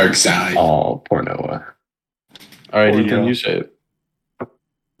the dark side. Oh, poor Noah. All right, Poor Ethan, girl. you say it.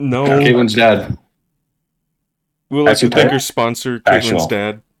 No. Caitlin's dad. We'll like to Actually, thank type. our sponsor, Actual. Caitlin's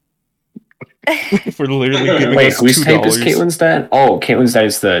dad. For literally giving Wait, us whose type is $2. Caitlin's dad? Oh, Caitlin's dad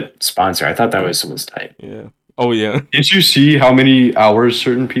is the sponsor. I thought that was someone's type. Yeah. Oh yeah. Did you see how many hours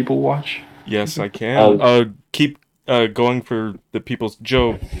certain people watch? Yes, I can. Oh. Keep going for the people's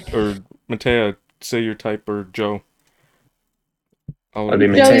Joe or Matea. Say your type or Joe. That'd be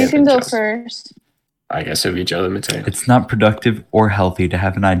Joe, Matea you can then go Joe. first. I guess it would be Joe and Mateo. It's not productive or healthy to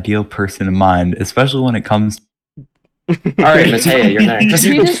have an ideal person in mind, especially when it comes. All right, Mateo, you're next.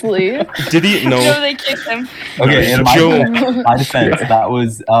 Did he just leave? Did he? No, No. they kicked him. Okay, in my, Joe. my defense, that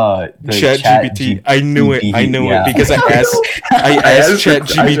was the Chat GBT. I knew it. I knew yeah. it because I asked. I asked Chat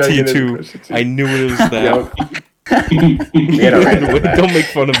GBT too. too. I knew it was that. We had a random match. Don't make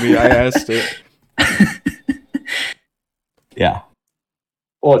fun of me. I asked it. Yeah.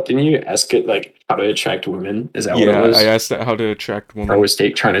 Well, didn't you ask it like how to attract women? Is that what Yeah, it was? I asked that how to attract I women. was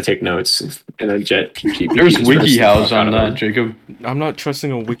trying to take notes, and then ChatGPT. There's WikiHows on that, Jacob. I'm not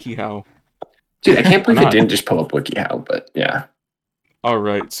trusting a WikiHow. Dude, I can't believe Why it not? didn't just pull up WikiHow, but yeah. All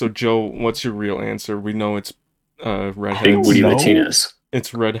right, so Joe, what's your real answer? We know it's Big redheads. Woody No. Martinez.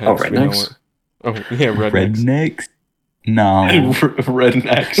 It's redheads. Oh, we know rednecks? it. Oh yeah, rednecks. Rednecks? No.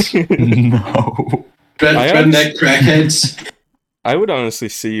 Rednecks. No. Redneck crackheads. I would honestly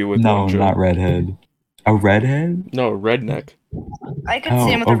see you with No, one, Joe. not redhead. A redhead? No, redneck. I could Oh,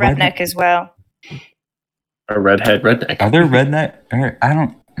 see him with a a redneck redneck. as well. A redneck. Are there redneck? I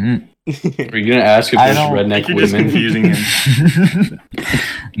don't. Are you gonna ask if I there's don't- redneck You're just women? confusing him.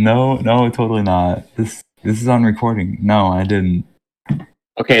 No, totally not. This is on recording. No, I didn't.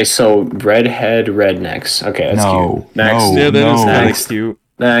 Okay, so redhead rednecks. Okay, that's No, cute. Next. no. Yeah, that is kind Next. of cute.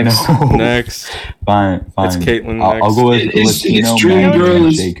 Next. No. Next, Fine. it's Caitlin. I'll go with His Latino dream man girl and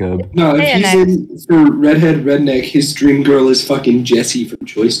is- Jacob. No, if Hey, he's in for redhead redneck, his dream girl is fucking Jessie from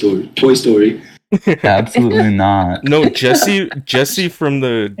Toy Story. Absolutely not. No, Jesse from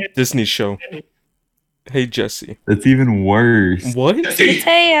the Disney show. Hey, Jesse. That's even worse. What?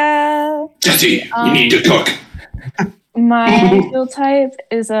 Mateo. Jessie, you need to cook. My ideal type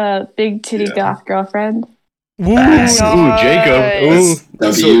is a big titty goth girlfriend. Woo! Ooh, Jacob. Ooh.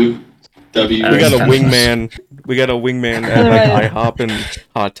 W. We got a Nice. wingman. We got a wingman at like IHOP and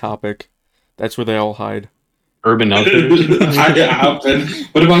Hot Topic. That's where they all hide. Urban Outfitters.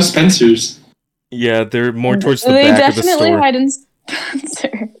 What about Spencer's? Yeah, they're more towards the They back of the definitely store. hide in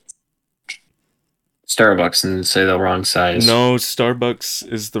Spencer. Starbucks and say the wrong size. No, Starbucks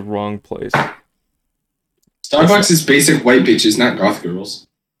is the wrong place. Starbucks is basic white bitches, not goth girls.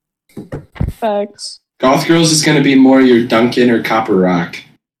 Facts. Goth girls is gonna be more your Dunkin' or Copper Rock.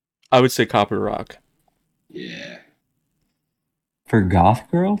 I would say Copper Rock. Yeah. For goth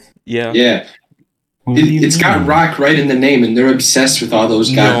girls? Yeah. Yeah. What do you It's got mean? rock right in the name, and they're obsessed with all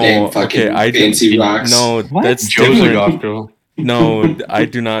those goddamn fucking fancy rocks. No, What? that's Joe's a different. goth girl. No, I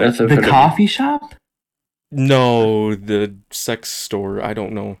do not. That's a The coffee shop? No, the sex store. I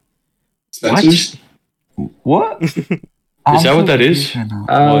don't know. Spencer's? What? Is that what that is?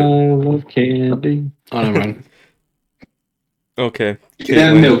 I love candy. Oh, never mind. Okay. Get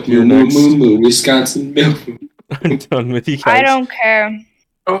that Caitlin, milk, you're moo, next. moo, moo, Wisconsin milk. I'm done with you guys. I don't care.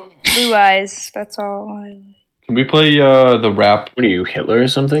 Blue eyes. That's all. Can we play the rap? What are you, Hitler or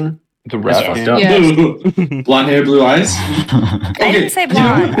something? The That's rap fucked game? up. Blonde hair, blue eyes. I didn't say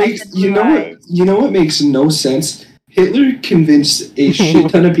blonde. I said blue eyes. You know what makes no sense? Hitler convinced a shit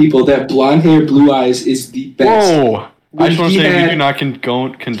ton of people that blonde hair, blue eyes is the best. Whoa! I just want to say we do not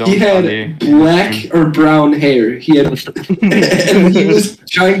condone He had Kanye. black or brown hair. He had, and he was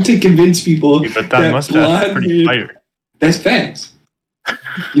trying to convince people But that mustache is pretty hair- fire. That's facts.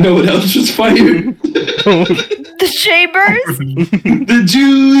 You know what else was fire? The Shavers? The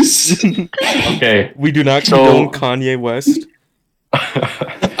juice. Okay. We do not So- condone Kanye West.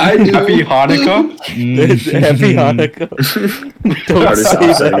 I do. Happy Hanukkah. Happy Hanukkah. Don't Hardest say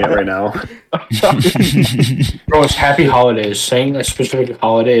stop saying that. it right now. Bro, it's happy holidays. Saying a specific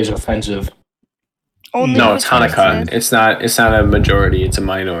holiday is offensive. Only No, with it's Hanukkah. Christmas. It's not a majority. It's a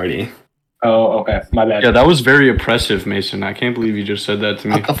minority. Oh, okay. My bad. Yeah, that was very oppressive, Mason. I can't believe you just said that to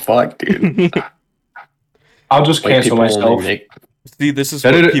me. What the fuck, dude? I'll just White cancel people myself. only make- See, this is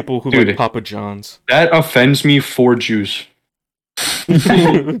That what is- people who dude. like Papa John's. That offends me for Jews.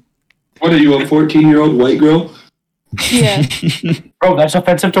 What are you, a 14-year-old white girl? Yeah. Bro, that's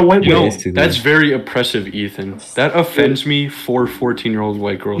offensive to white You know, women. Basically. that's very oppressive, Ethan. That offends me for 14-year-old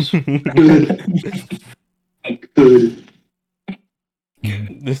white girls. Good.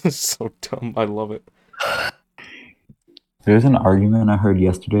 This is so dumb. I love it. There's an argument I heard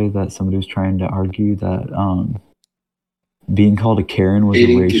yesterday that somebody was trying to argue that being called a Karen was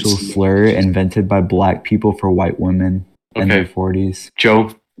Dating a racial gets- slur invented by black people for white women in their Okay, 40s.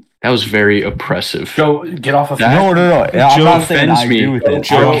 Joe, that was very oppressive. Joe, get off of That- No. I'm Joe not saying I offends me. agree with it.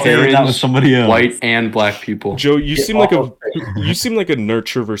 Joe I'm saying that Karens, was somebody else. White and black people. Joe, you Get seem like off you seem like a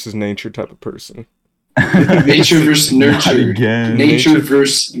nurture versus nature type of person. Nature versus Not nurture. again. Nature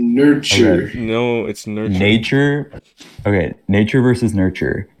versus nurture. Okay. No, it's nurture. Nature versus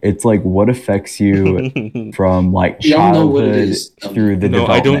nurture. It's like what affects you from like Y'all know what it childhood is. through the No, development.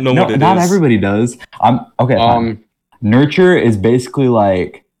 I don't know what it not is. everybody does. I'm okay. fine. Nurture is basically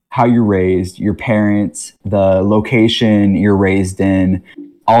like how you're raised, your parents, the location you're raised in,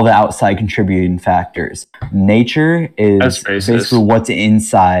 all the outside contributing factors. Nature is That's racist. basically what's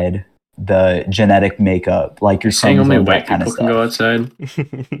inside the genetic makeup, like your Saying only chromosome, white that kind people of can go stuff.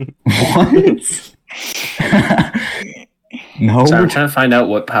 outside. What? No. So I'm trying to find out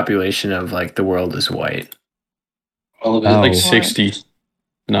what population of like the world is white. All of it. Oh. Like 60.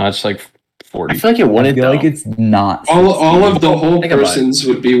 No, it's like 40. I feel like it I wouldn't. feel like though. it's not. All of the whole Think about it. persons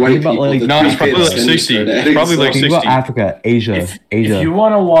would be white Think about, people. like- that No, it's these probably kids like then 60. started It's adding probably like stuff. Think about 60. Africa, Asia, If Asia. you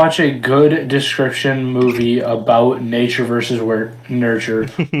want to watch a good description movie about nature versus nurture,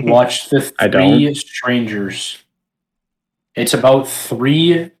 watch The I Three don't. Strangers. It's about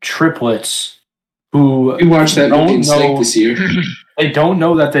 3 triplets who We watched that movie in Don't know. Snake this year. they don't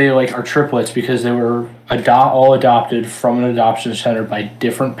know that they like are triplets because they were all adopted from an adoption center by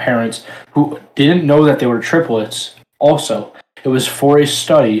different parents who didn't know that they were triplets. Also, it was for a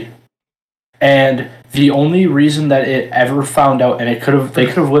study, and the only reason that it ever found out, and they could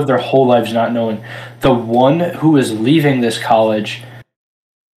have lived their whole lives not knowing, the one who was leaving this college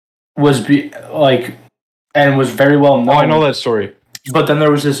was and was very well known. Oh, I know that story. But then there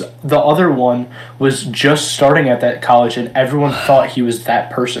was the other one was just starting at that college, and everyone thought he was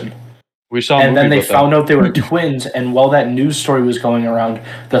that person. We saw a And then movie they about found out they were twins, and while that news story was going around,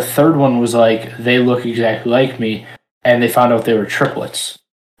 the third one was like, they look exactly like me, and they found out they were triplets.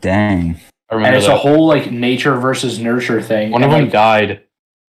 Dang. that. I And remember it's that. a whole like nature versus nurture thing. One of And, them like, died,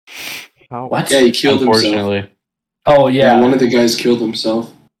 what? Yeah, he killed himself. unfortunately. Oh Yeah, yeah. one of the guys killed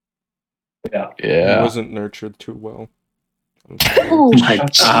himself. He Yeah. wasn't nurtured too well. Oh my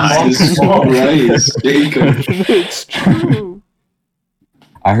god. Jesus Christ, Jacob. It's true.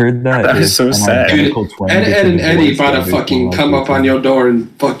 I heard that. That is if so an sad. identical twin Ed gets and a Eddie divorce, about to they'll fucking become come like up on your door and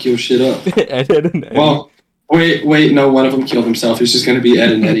fuck your shit up. Ed and Eddie. Well, wait, no, one of them killed himself. It's just gonna be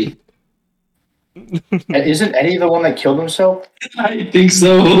Ed and Eddie. Isn't Eddie the one that killed himself? I think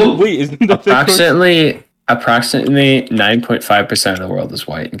so. Wait, isn't that the Approximately 9.5% of the world is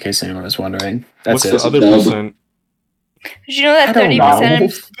white, in case anyone was wondering. What's That's the it. other Dub. percent? Did you know that I don't 30% know.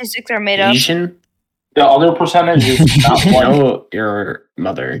 of statistics are made up? Asian? The other percentage is not You white. know your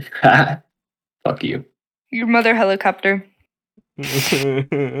mother. Fuck you. Your mother helicopter.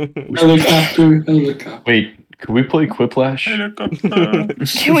 Helicopter. Wait, could we play Quiplash?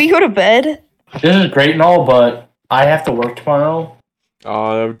 Can we go to bed? This is great and all, but I have to work tomorrow,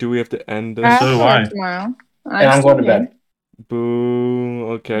 Do we have to end I this? have So to do work I. tomorrow. and I'm going to bed. Boo.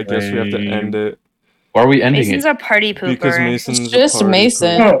 Okay, I guess we have to end it. Why are we ending Mason's it? a party Because pooper. Mason's It's just a party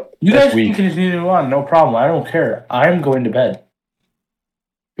Mason. pooper. No, you That's guys can weak. continue on, no problem. I don't care. I'm going to bed.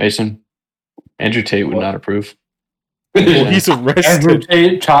 Mason. Andrew Tate would not approve. Well, he's Andrew arrested.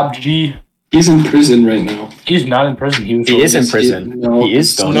 Tate, Top G. He's in prison right now. He's not in prison. He was He is in released. prison. No, He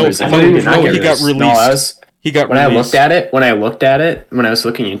is still in no, prison. no, He did no, not get he got released. No, released. He got when I released. looked at it, when I was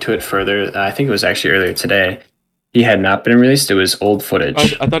looking into it further, I think it was actually earlier today. He had not been released. It was old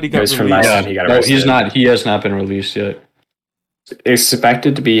footage. I thought he It got was from released. last time he got No, arrested. he's not. He has not been released yet.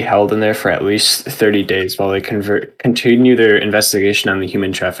 Expected to be held in there for at least 30 days while they continue their investigation on the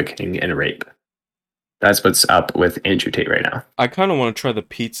human trafficking and rape. That's what's up with Andrew Tate right now. I kind of want to try the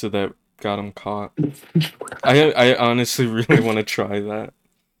pizza that got him caught. I honestly really want to try that.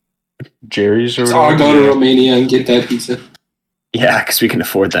 Jerry's or So I'll go to whatever. Romania and get that pizza. Yeah, because we can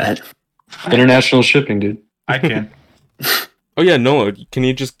afford that. International shipping, dude. I can. Oh yeah, Noah, can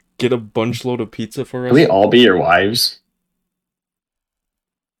you just get a bunch load of pizza for us? Can we all be your wives?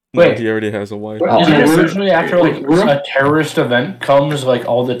 No, Wait. he already has a wife. Oh, Is I it guess so. usually after like a terrorist event comes, like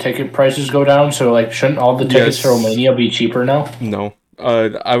all the ticket prices go down? So like, shouldn't all the tickets Yes. to Romania be cheaper now? No.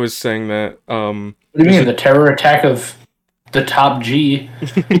 I was saying that What do you mean the terror attack of the Top G?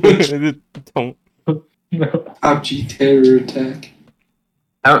 don't. Top G terror attack.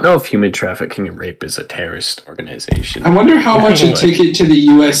 I don't know if human trafficking and rape is a terrorist organization. I wonder how much a ticket to the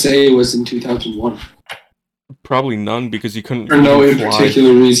USA was in 2001. Probably none because you couldn't For no even in fly.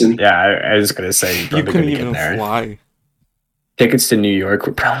 particular reason. Yeah, I was gonna say you You probably couldn't couldn't get even there. fly. Tickets to New York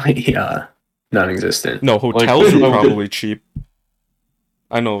were probably non-existent. No, hotels Like- were probably cheap.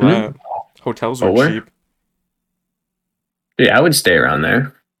 I know Hmm? that. Hotels were Oh, where? cheap. Yeah, I would stay around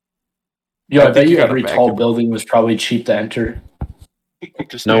there. Yo, I I think bet you you gotta every back tall it. building was probably cheap to enter.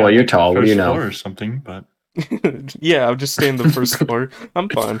 Just No, stay well, on you're the tall. What do first you know? floor or something, but Yeah, I'll just stay in the first floor. I'm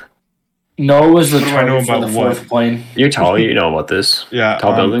fine. Noah was the What do I know target for about the what? fourth plane. You're tall. You know about this. yeah.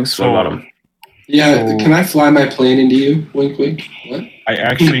 Tall buildings. So What about them? Yeah, So- can I fly my plane into you? Wink, wink. What? I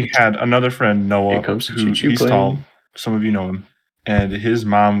actually had another friend, Noah, Here comes the who choo-choo he's plane. tall. Some of you know him. And his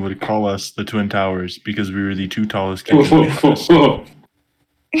mom would call us the Twin Towers because we were the two tallest kids. in campus.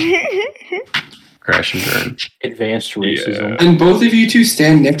 Crash and burn. Advanced racism. And both of you two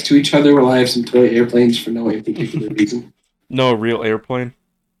stand next to each other while I have some toy airplanes for no particular reason. No, a real airplane.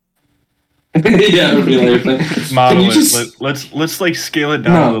 Yeah, real airplane. Model Can you it. just- Let's like scale it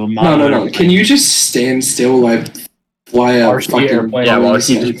down a little. No. Model Can airplane. you just stand still while I fly a RC fucking airplane. Yeah, well, he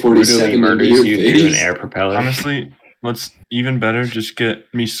just brutally 747 into murders your you through an face? air propeller. Honestly, let's even better. Just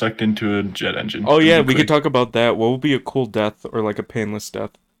get me sucked into a jet engine. Oh It'll yeah, be we could quick. talk about that. What would be a cool death or like a painless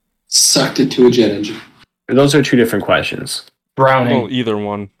death? Sucked into a jet engine. Those are two different questions. Drowning. Well, either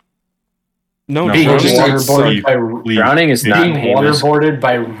one. No, No, being drowning just sucks. waterboarded by Leave. Drowning is not being painless. waterboarded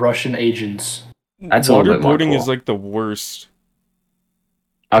by Russian agents. That's a little bit more Waterboarding is cool. like the worst.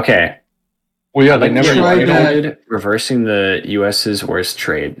 Okay, Well, yeah, I'd they like to never. try try that. reversing the U.S.'s worst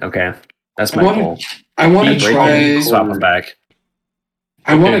trade. Okay, that's my I wanna- goal. I want to Keep breaking, try. swap them back.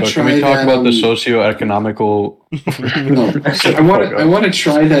 I want Okay, to but try can we talk that. about the socioeconomical? No, I want to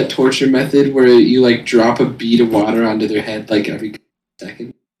try that torture method where you like drop a bead of water onto their head like every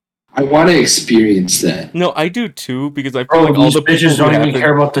second. I want to experience that. No, I do too because I feel Bro, like all these the people bitches who don't even happen-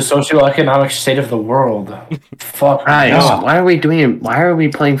 care about the socioeconomic state of the world. Fuck. Guys, no. why are we doing it? Why are we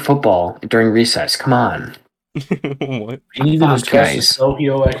playing football during recess? Come on, What? We need to Fuck, discuss guys. the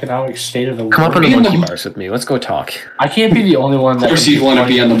socioeconomic state of the come up on world. the in monkey the- bars with me. Let's go talk. I can't be the only one that. Of course can you'd want to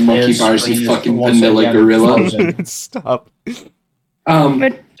funny be on the when monkey his bars, screen you is fucking once vanilla again gorilla. frozen. Stop.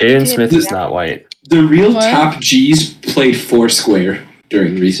 But Jaden Smith is not white. the real What? top G's played Foursquare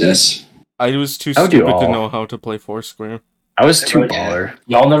during recess. I was too I would do stupid to all. know how to play Foursquare. I was too Right. baller.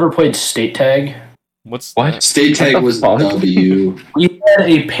 Y'all never played state tag? What's What? that? State tag What the was fuck? W. We had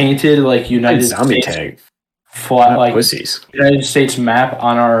a painted like United Zombie States tag. flat Not like pussies. United States map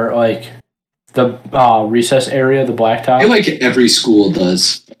on our like the recess area, the I blacktop. feel like every school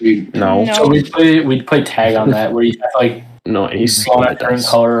does. No, No. So we'd play tag on that where you have like no, he's go on a certain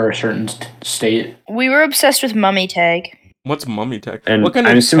color or a certain state. We were obsessed with mummy tag. What's mummy tech? And What kind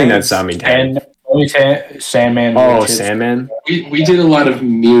I'm of assuming tags? that's zombie tag. And only Sandman. Oh, relatives. Sandman. We did a lot of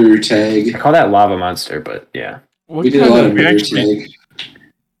mirror I tag. call that lava monster, but yeah. What We did a kind lot of- of mirror actually- tag.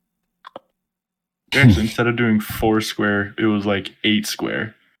 Actually, instead of doing 4 square, it was like 8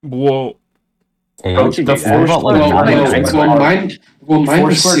 square. Whoa. How'd you The do that? Foursquare What about, like, tournament nine went square? Mine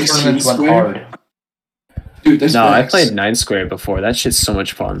was Foursquare 16 tournaments went square. hard. Dude, that's No, I max. played 9 square before. That shit's so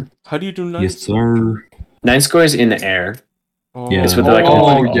much fun. How do you do nice? Yes, sir. 9 square is in the air. Oh. Yeah. It's with like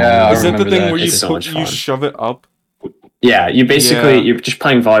Oh, yeah, I Is that the remember thing that. where you It's so put, much you fun. shove it up? Yeah, you basically Yeah. you're just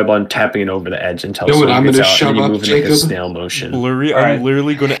playing volleyball and tapping it over the edge until You know what someone I'm gets gonna out shove and you up, move in like a Jacob? snail motion. Blurry, Alright. I'm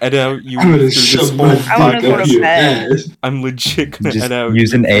literally gonna edit out you I'm gonna through this shove whole my I wanna fuck go up to your bed. ass. I'm legit gonna Just edit out.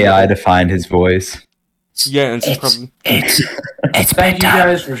 use an you. AI to find his voice. Yeah, it's probably. It's Thank you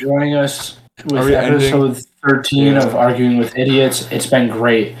guys for joining us Are with we ending? episode 13 of Arguing with Idiots. It's been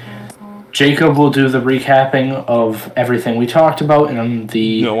great. Jacob will do the recapping of everything we talked about in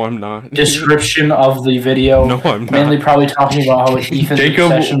the No, I'm not. description of the video. No, I'm not. Mainly probably talking about how Ethan's Jacob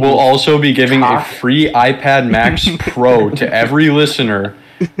obsession will with- also be giving a Cock. free iPad Max Pro to every listener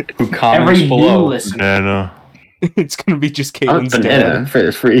who comments every new below. listener. Yeah, no. It's gonna be just I'm Caitlin's banana dad. for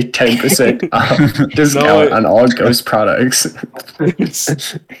the free 10% discount No, on all Ghost products.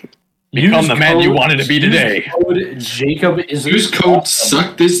 Become the man you code- wanted to be use today. code Jacob is Use code awesome.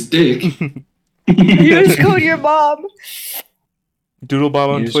 suck this dick. Use code your mom. Doodlebob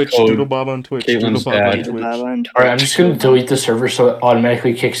on Use Twitch. code Doodlebob on Twitch. Caitlin's Doodlebob on dad. Twitch. All right, I'm just gonna delete the server so it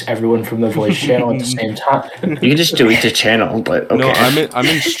automatically kicks everyone from the voice channel at the same time. You can just delete the channel, but okay. No, I'm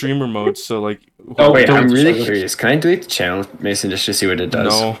in streamer mode, so like. Oh, Wait, delete I'm the really server. curious. Can I delete the channel, Mason, just to see what it does?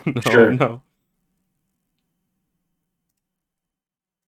 No, no, Sure. no.